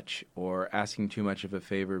too much or asking too much of a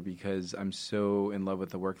favor because I'm so in love with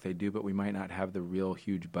the work they do, but we might not have the real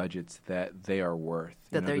huge budgets that they are worth,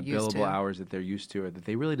 that they're the used billable to. hours that they're used to or that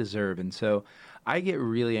they really deserve. And so I get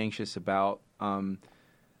really anxious about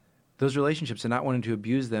those relationships and not wanting to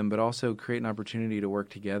abuse them, but also create an opportunity to work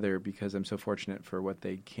together because I'm so fortunate for what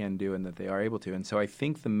they can do and that they are able to. And so I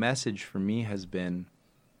think the message for me has been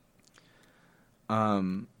a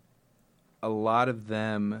lot of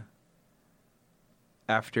them,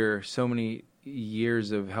 after so many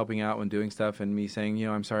years of helping out and doing stuff and me saying,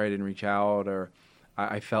 I'm sorry I didn't reach out, or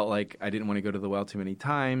I felt like I didn't want to go to the well too many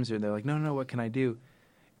times, or they're like, no, what can I do?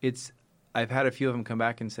 I've had a few of them come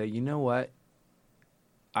back and say, you know what?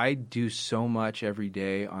 I do so much every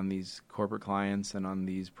day on these corporate clients and on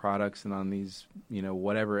these products and on these,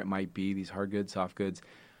 whatever it might be, these hard goods, soft goods.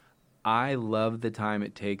 I love the time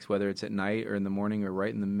it takes, whether it's at night or in the morning or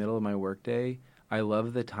right in the middle of my workday. I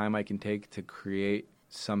love the time I can take to create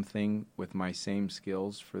something with my same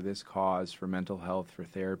skills for this cause, for mental health, for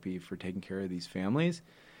therapy, for taking care of these families.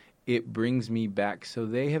 It brings me back. So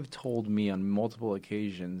they have told me on multiple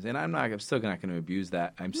occasions, and I'm still not going to abuse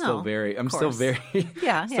that. I'm still very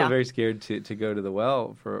scared to go to the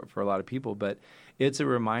well for a lot of people. But it's a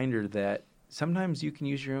reminder that sometimes you can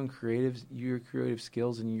use your own creative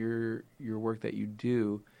skills and your work that you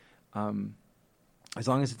do, as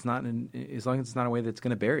long as it's not a way that's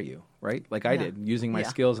going to bury you, right? Like I did, using my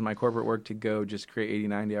skills and my corporate work to go just create 80,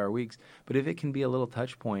 90-hour weeks. But if it can be a little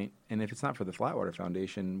touch point, and if it's not for the Flatwater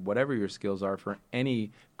Foundation, whatever your skills are for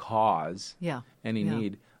any cause, any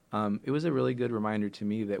need, it was a really good reminder to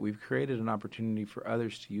me that we've created an opportunity for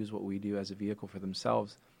others to use what we do as a vehicle for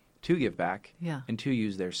themselves to give back and to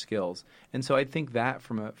use their skills. And so I think that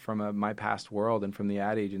from my past world and from the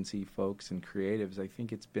ad agency folks and creatives, I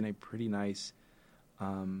think it's been a pretty nice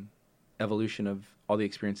evolution of all the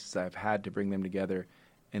experiences I've had to bring them together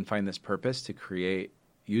and find this purpose to create,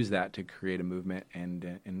 use that to create a movement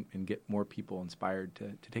and get more people inspired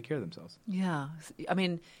to take care of themselves. Yeah. I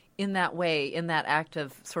mean, in that way, in that act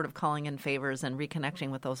of sort of calling in favors and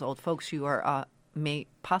reconnecting with those old folks, you are may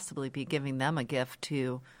possibly be giving them a gift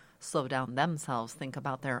to slow down themselves, think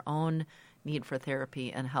about their own need for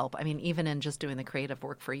therapy and help. I mean, even in just doing the creative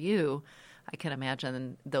work for you, I can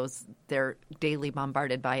imagine they're daily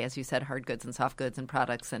bombarded by, as you said, hard goods and soft goods and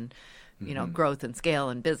products and, you know, growth and scale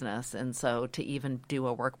and business. And so to even do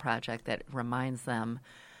a work project that reminds them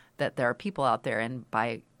that there are people out there, and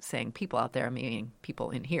by saying people out there, I mean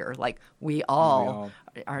people in here, like we all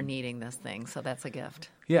are needing this thing. So that's a gift.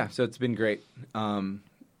 Yeah, so it's been great. Again,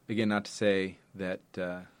 not to say that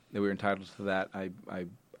we're entitled to that.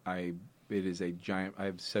 It is a giant. I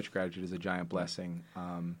have such gratitude. It's a giant blessing.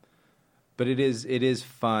 But it is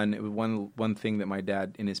fun. It was one thing that my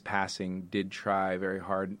dad, in his passing, did try very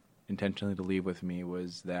hard, intentionally, to leave with me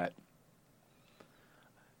was that,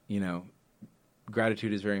 you know,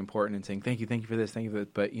 gratitude is very important, and saying thank you for this, thank you for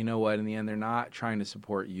that. But you know what? In the end, they're not trying to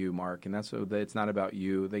support you, Mark, and that's what, it's not about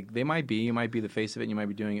you. You might be the face of it, and you might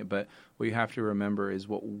be doing it, but what you have to remember is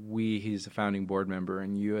what he's a founding board member,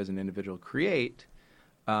 and you as an individual create.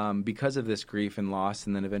 Because of this grief and loss,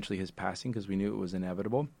 and then eventually his passing, because we knew it was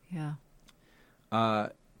inevitable. Yeah.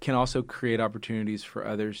 Can also create opportunities for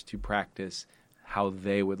others to practice how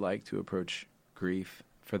they would like to approach grief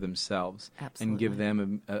for themselves. Absolutely. And give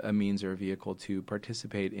them a means or a vehicle to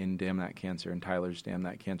participate in Damn That Cancer and Tyler's Damn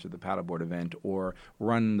That Cancer, the paddleboard event, or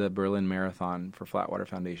run the Berlin Marathon for Flatwater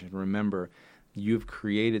Foundation. Remember, you've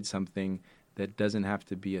created something that doesn't have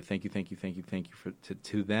to be a thank you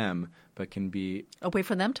to them, but can be a way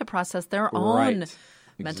for them to process their own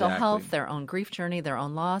mental Exactly. health, their own grief journey, their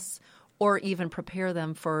own loss, or even prepare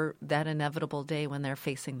them for that inevitable day when they're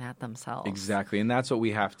facing that themselves. Exactly, and that's what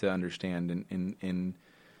we have to understand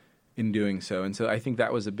in doing so. And so I think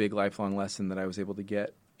that was a big lifelong lesson that I was able to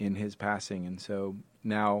get in his passing. And so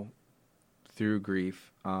now, through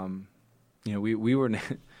grief, you know, we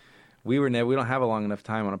don't have a long enough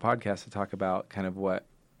time on a podcast to talk about kind of what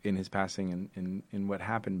in his passing and what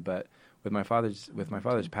happened. But with my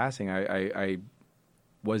father's passing, I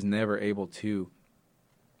was never able to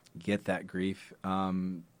get that grief,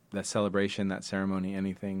 that celebration, that ceremony,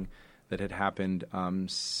 anything that had happened.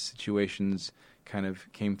 Situations kind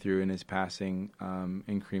of came through in his passing,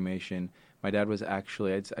 in cremation. My dad was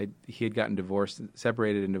actually, he had gotten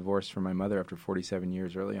separated and divorced from my mother after 47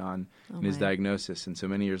 years early on in his diagnosis. And so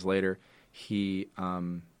many years later, he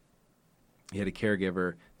had a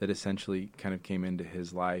caregiver that essentially kind of came into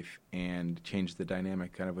his life and changed the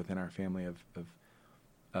dynamic kind of within our family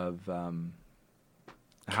of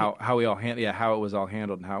how we all how it was all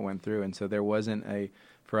handled and how it went through. And so there wasn't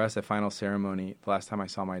for us a final ceremony. The last time I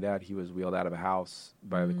saw my dad, he was wheeled out of a house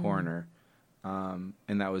by the coroner.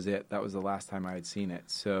 And that was it. That was the last time I had seen it.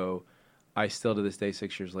 So I still, to this day,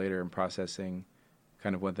 6 years later, am processing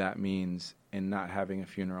kind of what that means and not having a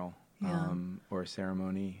funeral or a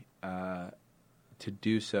ceremony to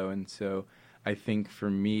do so. And so I think for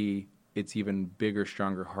me, it's even bigger,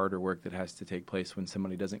 stronger, harder work that has to take place when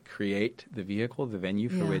somebody doesn't create the vehicle, the venue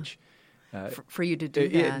for which... for you to do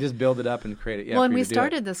that. Just build it up and create it. Yeah, well, and we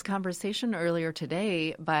started this conversation earlier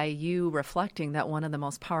today by you reflecting that one of the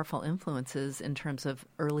most powerful influences in terms of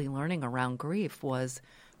early learning around grief was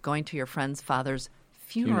going to your friend's father's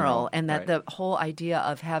funeral, and that the whole idea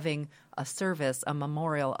of having a service, a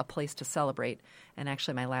memorial, a place to celebrate. And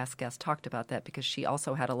actually my last guest talked about that because she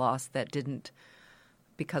also had a loss that didn't,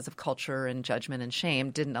 because of culture and judgment and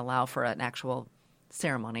shame, didn't allow for an actual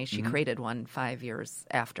ceremony. She created one 5 years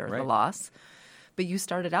after the loss. But you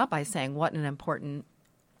started out by saying what an important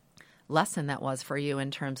lesson that was for you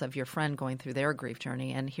in terms of your friend going through their grief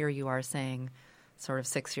journey. And here you are saying sort of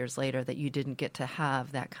 6 years later that you didn't get to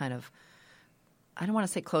have that kind of, I don't want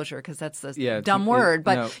to say closure because that's a dumb word,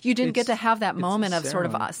 but you didn't get to have that moment of sort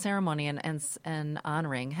of ceremony and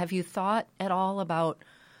honoring. Have you thought at all about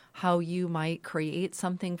how you might create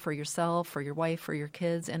something for yourself, for your wife, for your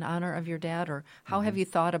kids in honor of your dad? Or how have you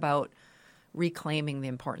thought about reclaiming the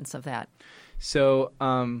importance of that? So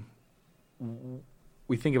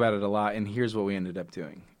we think about it a lot, and here's what we ended up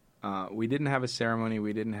doing. We didn't have a ceremony.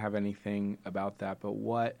 We didn't have anything about that. But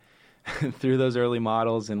what, through those early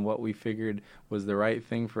models and what we figured was the right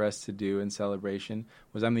thing for us to do in celebration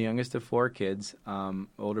was I'm the youngest of 4 kids,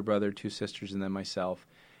 older brother, 2 sisters, and then myself.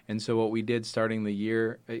 And so what we did starting the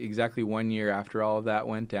year, exactly 1 year after all of that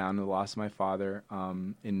went down, the loss of my father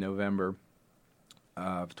in November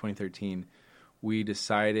of 2013, we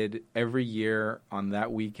decided every year on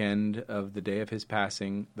that weekend of the day of his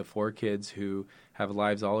passing, the 4 kids who have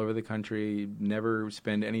lives all over the country, never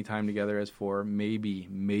spend any time together as 4,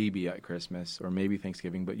 maybe at Christmas or maybe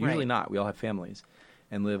Thanksgiving, but usually not. We all have families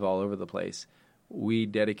and live all over the place. We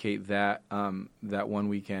dedicate that that one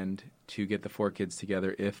weekend to get the 4 kids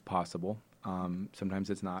together if possible. Sometimes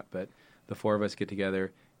it's not, but the 4 of us get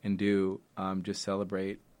together and do just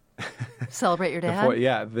celebrate. Celebrate your dad?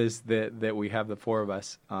 That we have the 4 of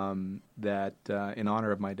us that in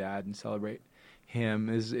honor of my dad and celebrate him.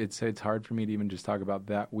 It's hard for me to even just talk about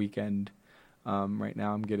that weekend right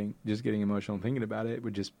now. I'm getting emotional thinking about it.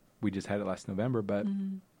 We just had it last November, but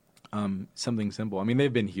something simple. I mean,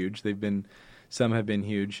 they've been huge. Some have been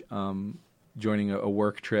huge. Joining a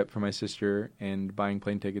work trip for my sister and buying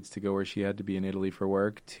plane tickets to go where she had to be in Italy for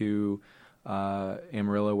work, to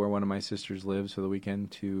Amarillo, where one of my sisters lives, for the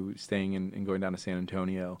weekend, to staying and going down to San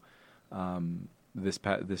Antonio this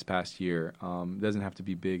past year. It doesn't have to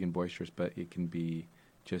be big and boisterous, but it can be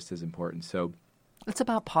just as important. So it's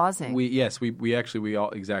about pausing. We all,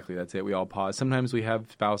 exactly, that's it. We all pause. Sometimes we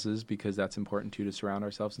have spouses because that's important too, to surround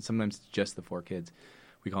ourselves, and sometimes it's just the 4 kids.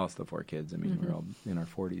 We call us the 4 kids. I mean, we're all in our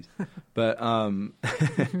 40s, but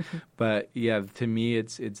but yeah, to me,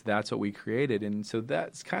 it's that's what we created, and so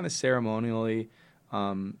that's kind of ceremonially.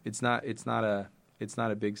 It's not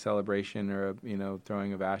a big celebration or a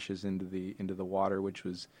throwing of ashes into the water, which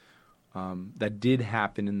was that did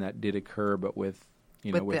happen and that did occur, but with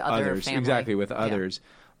others, exactly, with others.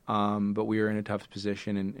 But we were in a tough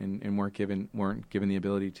position and weren't given the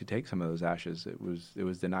ability to take some of those ashes. It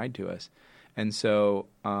was denied to us. And so,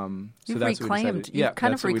 so that's what we decided. Yeah,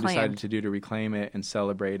 that's what we decided to do, to reclaim it and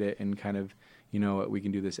celebrate it, and kind of, we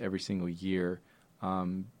can do this every single year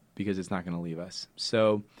because it's not going to leave us.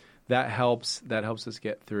 So that helps us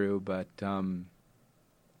get through. But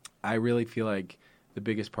I really feel like the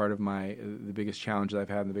biggest challenge that I've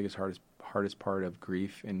had, and the biggest hardest part of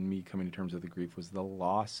grief and me coming to terms with the grief was the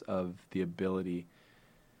loss of the ability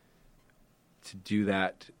to do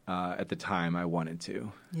that at the time I wanted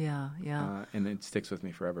to. Yeah. And it sticks with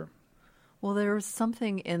me forever. Well, there's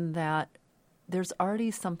something in that. There's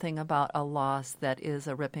already something about a loss that is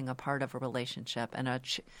a ripping apart of a relationship, and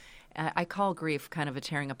I call grief kind of a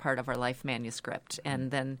tearing apart of our life manuscript.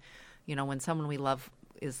 And then, when someone we love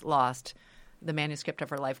is lost, the manuscript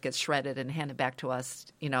of our life gets shredded and handed back to us,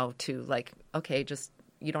 to like, okay, just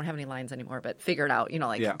you don't have any lines anymore, but figure it out,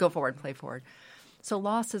 Go forward, play forward. So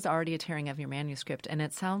loss is already a tearing of your manuscript, and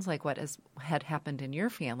it sounds like what had happened in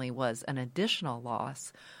your family was an additional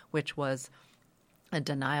loss, which was a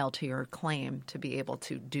denial to your claim to be able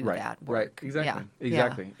to do that work. Right, exactly,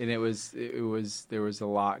 exactly. Yeah. And there was a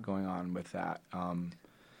lot going on with that.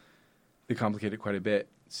 It complicated quite a bit.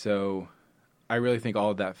 So I really think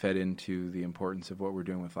all of that fed into the importance of what we're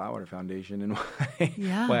doing with Flatwater Foundation, and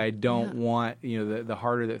why I don't want, the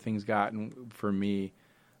harder that things got for me,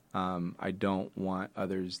 I don't want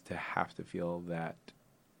others to have to feel that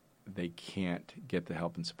they can't get the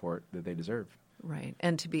help and support that they deserve. Right.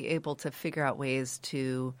 And to be able to figure out ways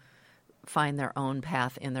to find their own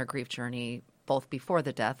path in their grief journey, both before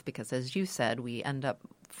the death, because as you said, we end up,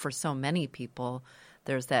 for so many people,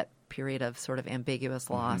 there's that period of sort of ambiguous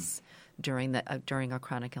loss during a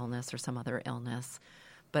chronic illness or some other illness,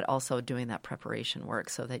 but also doing that preparation work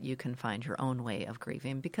so that you can find your own way of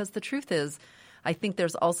grieving. Because the truth is, I think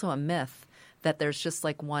there's also a myth that there's just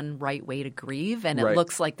like one right way to grieve, and it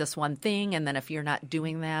looks like this one thing, and then if you're not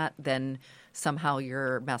doing that, then somehow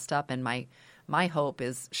you're messed up. And my hope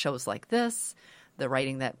is shows like this, the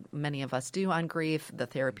writing that many of us do on grief, the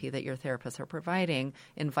therapy that your therapists are providing,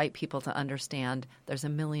 invite people to understand there's a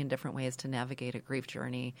million different ways to navigate a grief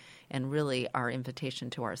journey, and really our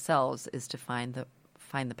invitation to ourselves is to find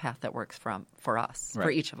the path that works for us,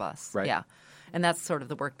 for each of us. Right. Yeah. And that's sort of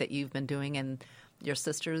the work that you've been doing, and your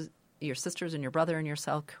sisters and your brother and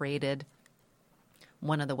yourself created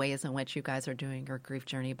one of the ways in which you guys are doing your grief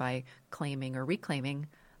journey by claiming or reclaiming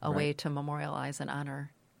a way to memorialize and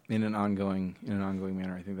honor. In an ongoing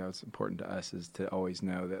manner. I think that was important to us, is to always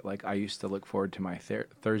know that, like, I used to look forward to my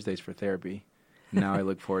Thursdays for therapy. Now I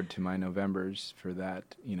look forward to my Novembers for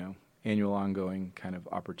that, annual ongoing kind of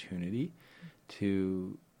opportunity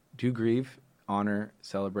to do grieve, honor,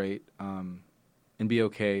 celebrate, and be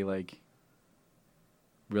okay, like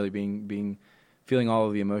really feeling all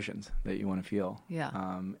of the emotions that you want to feel,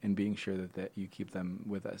 and being sure that you keep them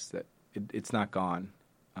with us, that it's not gone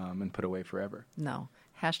and put away forever. No.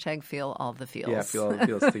 Hashtag feel all the feels. Yeah, feel all the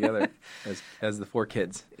feels together as the 4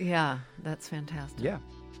 kids. Yeah, that's fantastic. Yeah.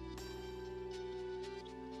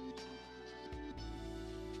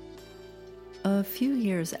 A few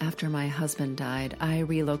years after my husband died, I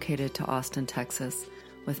relocated to Austin, Texas,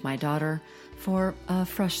 with my daughter for a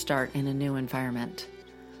fresh start in a new environment.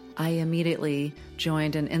 I immediately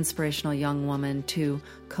joined an inspirational young woman to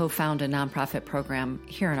co-found a nonprofit program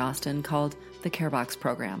here in Austin called the CareBox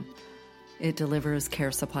Program. It delivers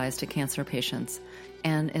care supplies to cancer patients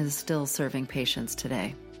and is still serving patients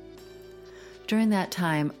today. During that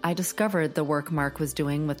time, I discovered the work Mark was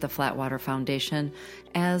doing with the Flatwater Foundation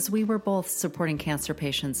as we were both supporting cancer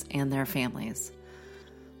patients and their families.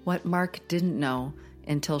 What Mark didn't know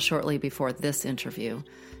until shortly before this interview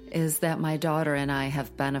is that my daughter and I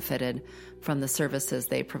have benefited from the services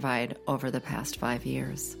they provide over the past 5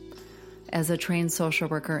 years. As a trained social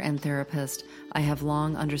worker and therapist, I have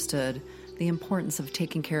long understood the importance of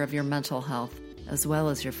taking care of your mental health as well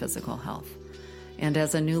as your physical health. And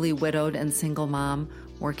as a newly widowed and single mom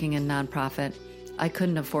working in nonprofit, I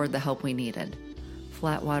couldn't afford the help we needed.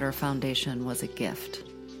 Flatwater Foundation was a gift.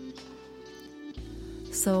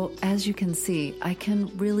 So as you can see, I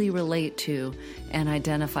can really relate to and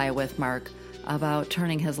identify with Mark about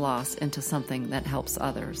turning his loss into something that helps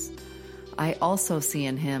others. I also see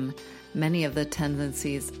in him many of the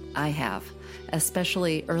tendencies I have,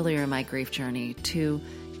 especially earlier in my grief journey, to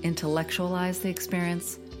intellectualize the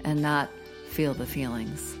experience and not feel the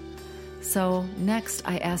feelings. So next,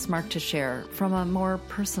 I asked Mark to share, from a more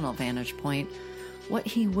personal vantage point, what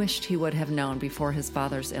he wished he would have known before his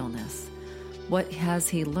father's illness. What has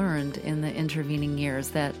he learned in the intervening years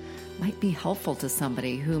that might be helpful to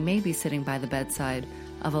somebody who may be sitting by the bedside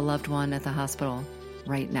of a loved one at the hospital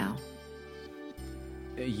right now?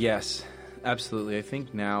 Yes, absolutely. I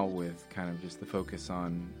think now with kind of just the focus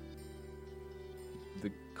on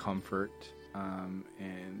the comfort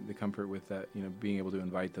and the comfort with that, being able to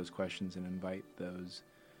invite those questions and invite those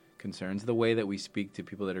concerns, the way that we speak to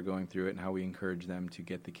people that are going through it and how we encourage them to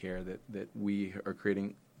get the care that we are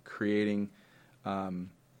creating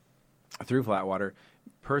through Flatwater.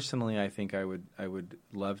 Personally, I think I would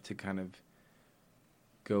love to kind of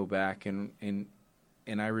go back and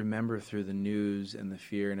I remember through the news and the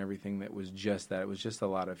fear and everything that was just that. It was just a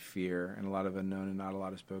lot of fear and a lot of unknown and not a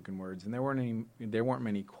lot of spoken words. And there weren't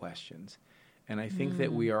many questions. And I think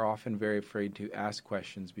that we are often very afraid to ask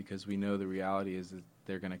questions because we know the reality is that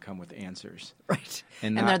they're going to come with answers. Right.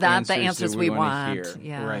 And they're not the answers we want. Hear.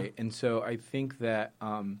 Yeah. Right. And so I think that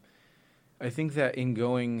in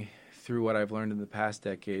going through what I've learned in the past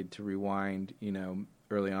decade, to rewind,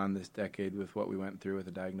 early on this decade with what we went through with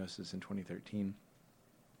the diagnosis in 2013,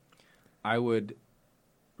 I would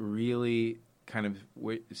really kind of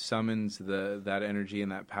summons that energy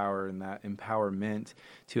and that power and that empowerment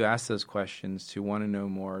to ask those questions, to want to know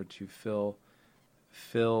more, to feel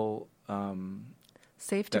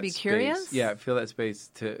safe to be space. curious. Yeah, feel that space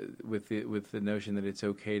with the notion that it's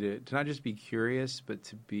okay to not just be curious, but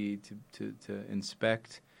to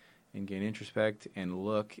inspect and gain introspect and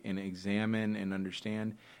look and examine and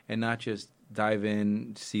understand, and not just dive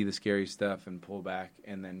in, see the scary stuff, and pull back,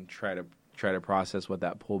 and then try to process what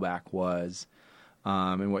that pullback was,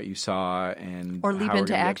 and what you saw, and or leap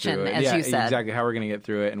into action, as you said. Exactly, how we're going to get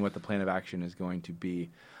through it, and what the plan of action is going to be.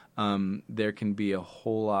 There can be a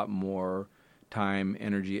whole lot more time,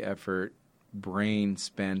 energy, effort, brain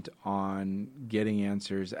spent on getting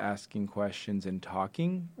answers, asking questions, and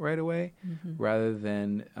talking right away, rather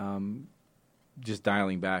than just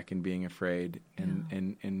dialing back and being afraid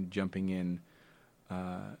and jumping in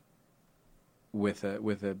with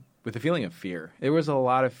a feeling of fear. There was a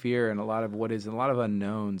lot of fear and a lot of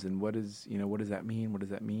unknowns, and what does that mean? What does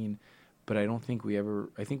that mean? But I don't think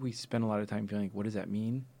I think we spend a lot of time feeling like, what does that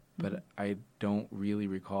mean? But I don't really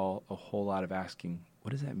recall a whole lot of asking,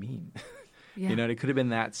 what does that mean? Yeah. It could have been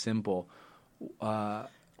that simple. And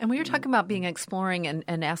when you're talking about exploring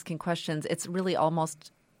and asking questions, it's really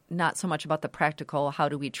almost not so much about the practical, how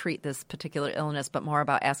do we treat this particular illness, but more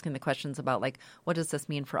about asking the questions about, like, what does this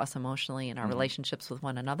mean for us emotionally in our relationships with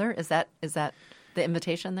one another? Is that the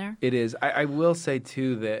invitation there? It is. I will say,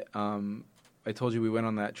 too, that I told you we went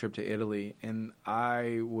on that trip to Italy, and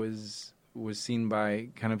I was seen by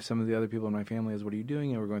kind of some of the other people in my family as, what are you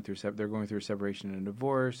doing? And they're going through a separation and a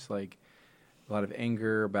divorce, like a lot of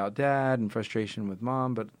anger about Dad and frustration with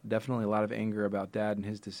Mom, but definitely a lot of anger about Dad and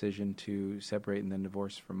his decision to separate and then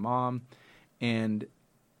divorce from Mom. And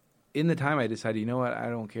in the time, I decided, you know what, I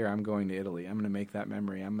don't care. I'm going to Italy. I'm going to make that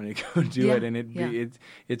memory. I'm going to go do it. And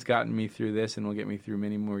it's gotten me through this, and will get me through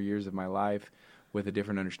many more years of my life with a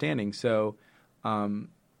different understanding. So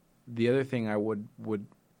the other thing I would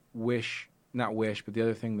but the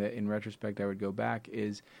other thing that in retrospect I would go back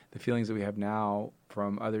is the feelings that we have now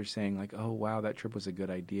from others saying, like, oh, wow, that trip was a good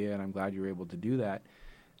idea, and I'm glad you were able to do that.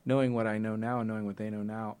 knowing what I know now and knowing what they know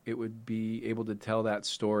now, it would be able to tell that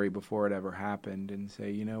story before it ever happened and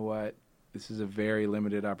say, you know what, this is a very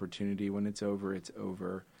limited opportunity. When it's over, it's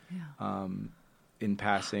over. Yeah. In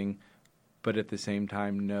passing, but at the same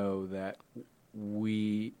time know that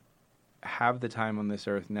we have the time on this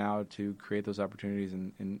earth now to create those opportunities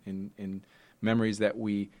and memories that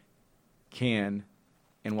we can.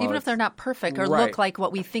 And while even if they're not perfect or right. look like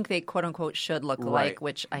what we think they quote unquote should look right. like,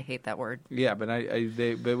 which I hate that word. Yeah, but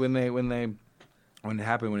but when it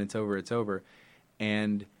happened, when it's over, it's over,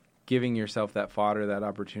 and giving yourself that fodder, that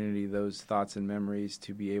opportunity, those thoughts and memories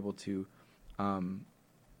to be able to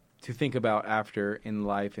think about after in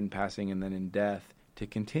life, in passing, and then in death, to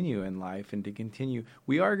continue in life and to continue.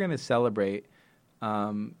 We are going to celebrate.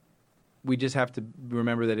 We just have to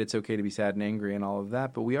remember that it's okay to be sad and angry and all of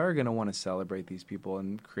that, but we are going to want to celebrate these people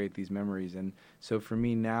and create these memories. And so for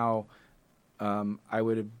me now, I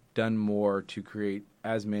would have done more to create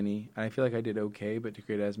as many. I feel like I did okay, but to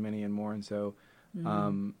create as many and more. And so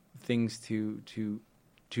things to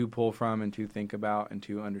pull from and to think about and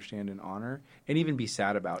to understand and honor and even be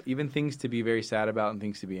sad about. Even things to be very sad about and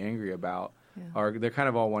things to be angry about. Yeah. They're kind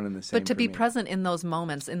of all one and the same. But to be present in those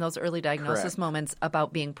moments, in those early diagnosis Correct. moments,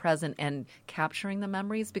 about being present and capturing the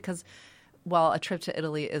memories, because while a trip to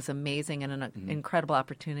Italy is amazing and an incredible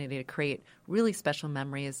opportunity to create really special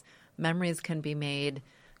memories, memories can be made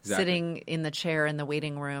sitting in the chair in the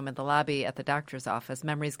waiting room at the lobby at the doctor's office.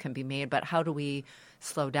 Memories can be made, but how do we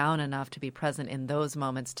slow down enough to be present in those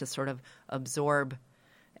moments to sort of absorb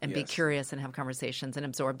and be curious and have conversations and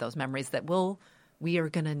absorb those memories that we are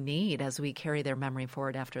going to need as we carry their memory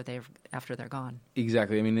forward after they're gone.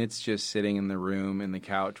 Exactly. I mean, it's just sitting in the room, in the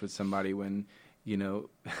couch with somebody when,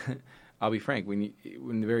 I'll be frank, when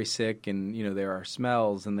they're very sick and, there are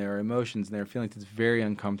smells and there are emotions and there are feelings, it's very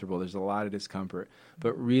uncomfortable. There's a lot of discomfort.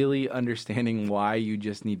 But really understanding why you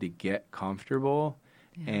just need to get comfortable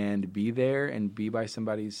and be there and be by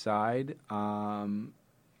somebody's side,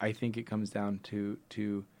 I think it comes down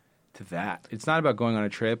to that. It's not about going on a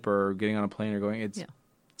trip or getting on a plane or going. It's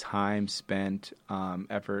time spent,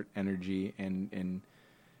 effort, energy, and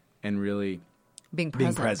really being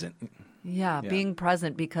present. Yeah, being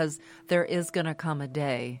present, because there is going to come a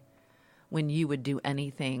day when you would do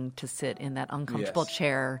anything to sit in that uncomfortable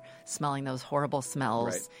chair, smelling those horrible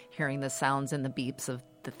smells, hearing the sounds and the beeps of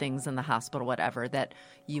the things in the hospital, whatever, that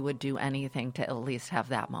you would do anything to at least have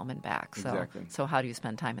that moment back. So how do you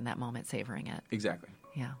spend time in that moment savoring it? Exactly.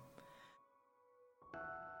 Yeah.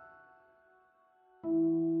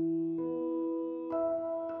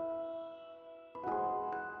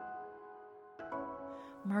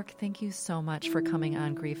 Mark, thank you so much for coming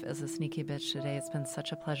on Grief is a Sneaky Bitch today. It's been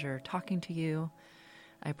such a pleasure talking to you.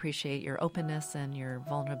 I appreciate your openness and your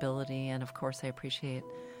vulnerability, and of course I appreciate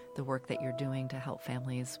the work that you're doing to help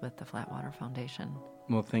families with the Flatwater Foundation.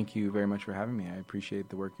 Well, thank you very much for having me. I appreciate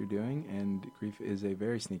the work you're doing, and grief is a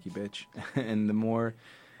very sneaky bitch. And the more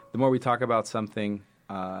we talk about something,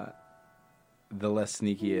 the less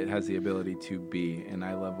sneaky it has the ability to be. And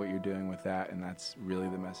I love what you're doing with that, and that's really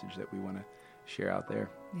the message that we want to share out there.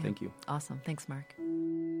 Yeah. Thank you. Awesome. Thanks, Mark.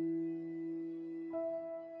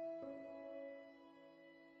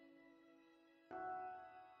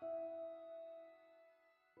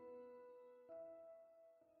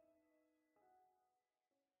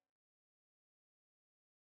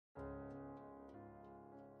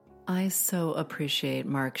 I so appreciate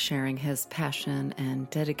Mark sharing his passion and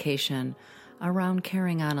dedication around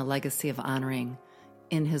carrying on a legacy of honoring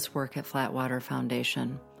in his work at Flatwater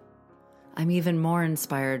Foundation. I'm even more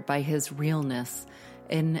inspired by his realness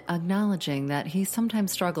in acknowledging that he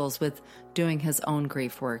sometimes struggles with doing his own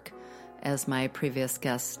grief work, as my previous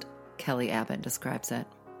guest, Kelly Abbott, describes it.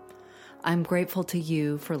 I'm grateful to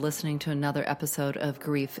you for listening to another episode of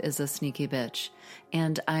Grief is a Sneaky Bitch,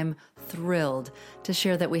 and I'm thrilled to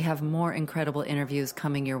share that we have more incredible interviews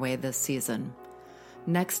coming your way this season.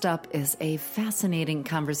 Next up is a fascinating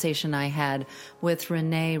conversation I had with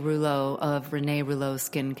Renee Rouleau of Renee Rouleau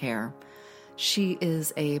Skincare. She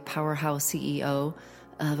is a powerhouse CEO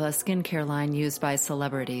of a skincare line used by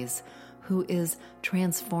celebrities who is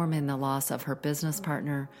transforming the loss of her business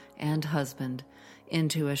partner and husband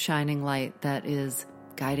into a shining light that is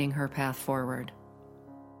guiding her path forward.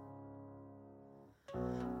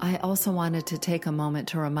 I also wanted to take a moment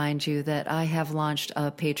to remind you that I have launched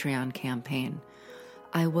a Patreon campaign.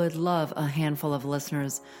 I would love a handful of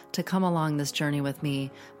listeners to come along this journey with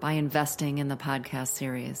me by investing in the podcast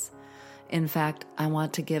series. In fact, I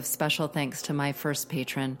want to give special thanks to my first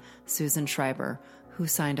patron, Susan Schreiber, who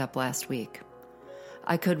signed up last week.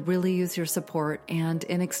 I could really use your support, and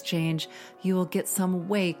in exchange, you will get some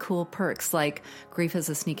way cool perks like Grief is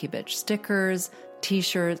a Sneaky Bitch stickers,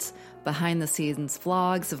 t-shirts, behind-the-scenes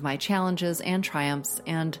vlogs of my challenges and triumphs,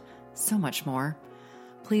 and so much more.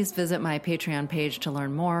 Please visit my Patreon page to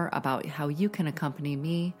learn more about how you can accompany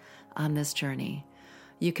me on this journey.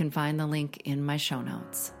 You can find the link in my show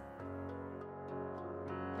notes.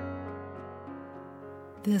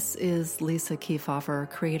 This is Lisa Kefauver,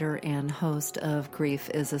 creator and host of Grief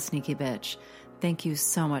is a Sneaky Bitch. Thank you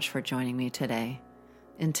so much for joining me today.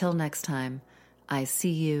 Until next time, I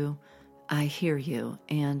see you, I hear you,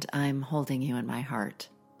 and I'm holding you in my heart.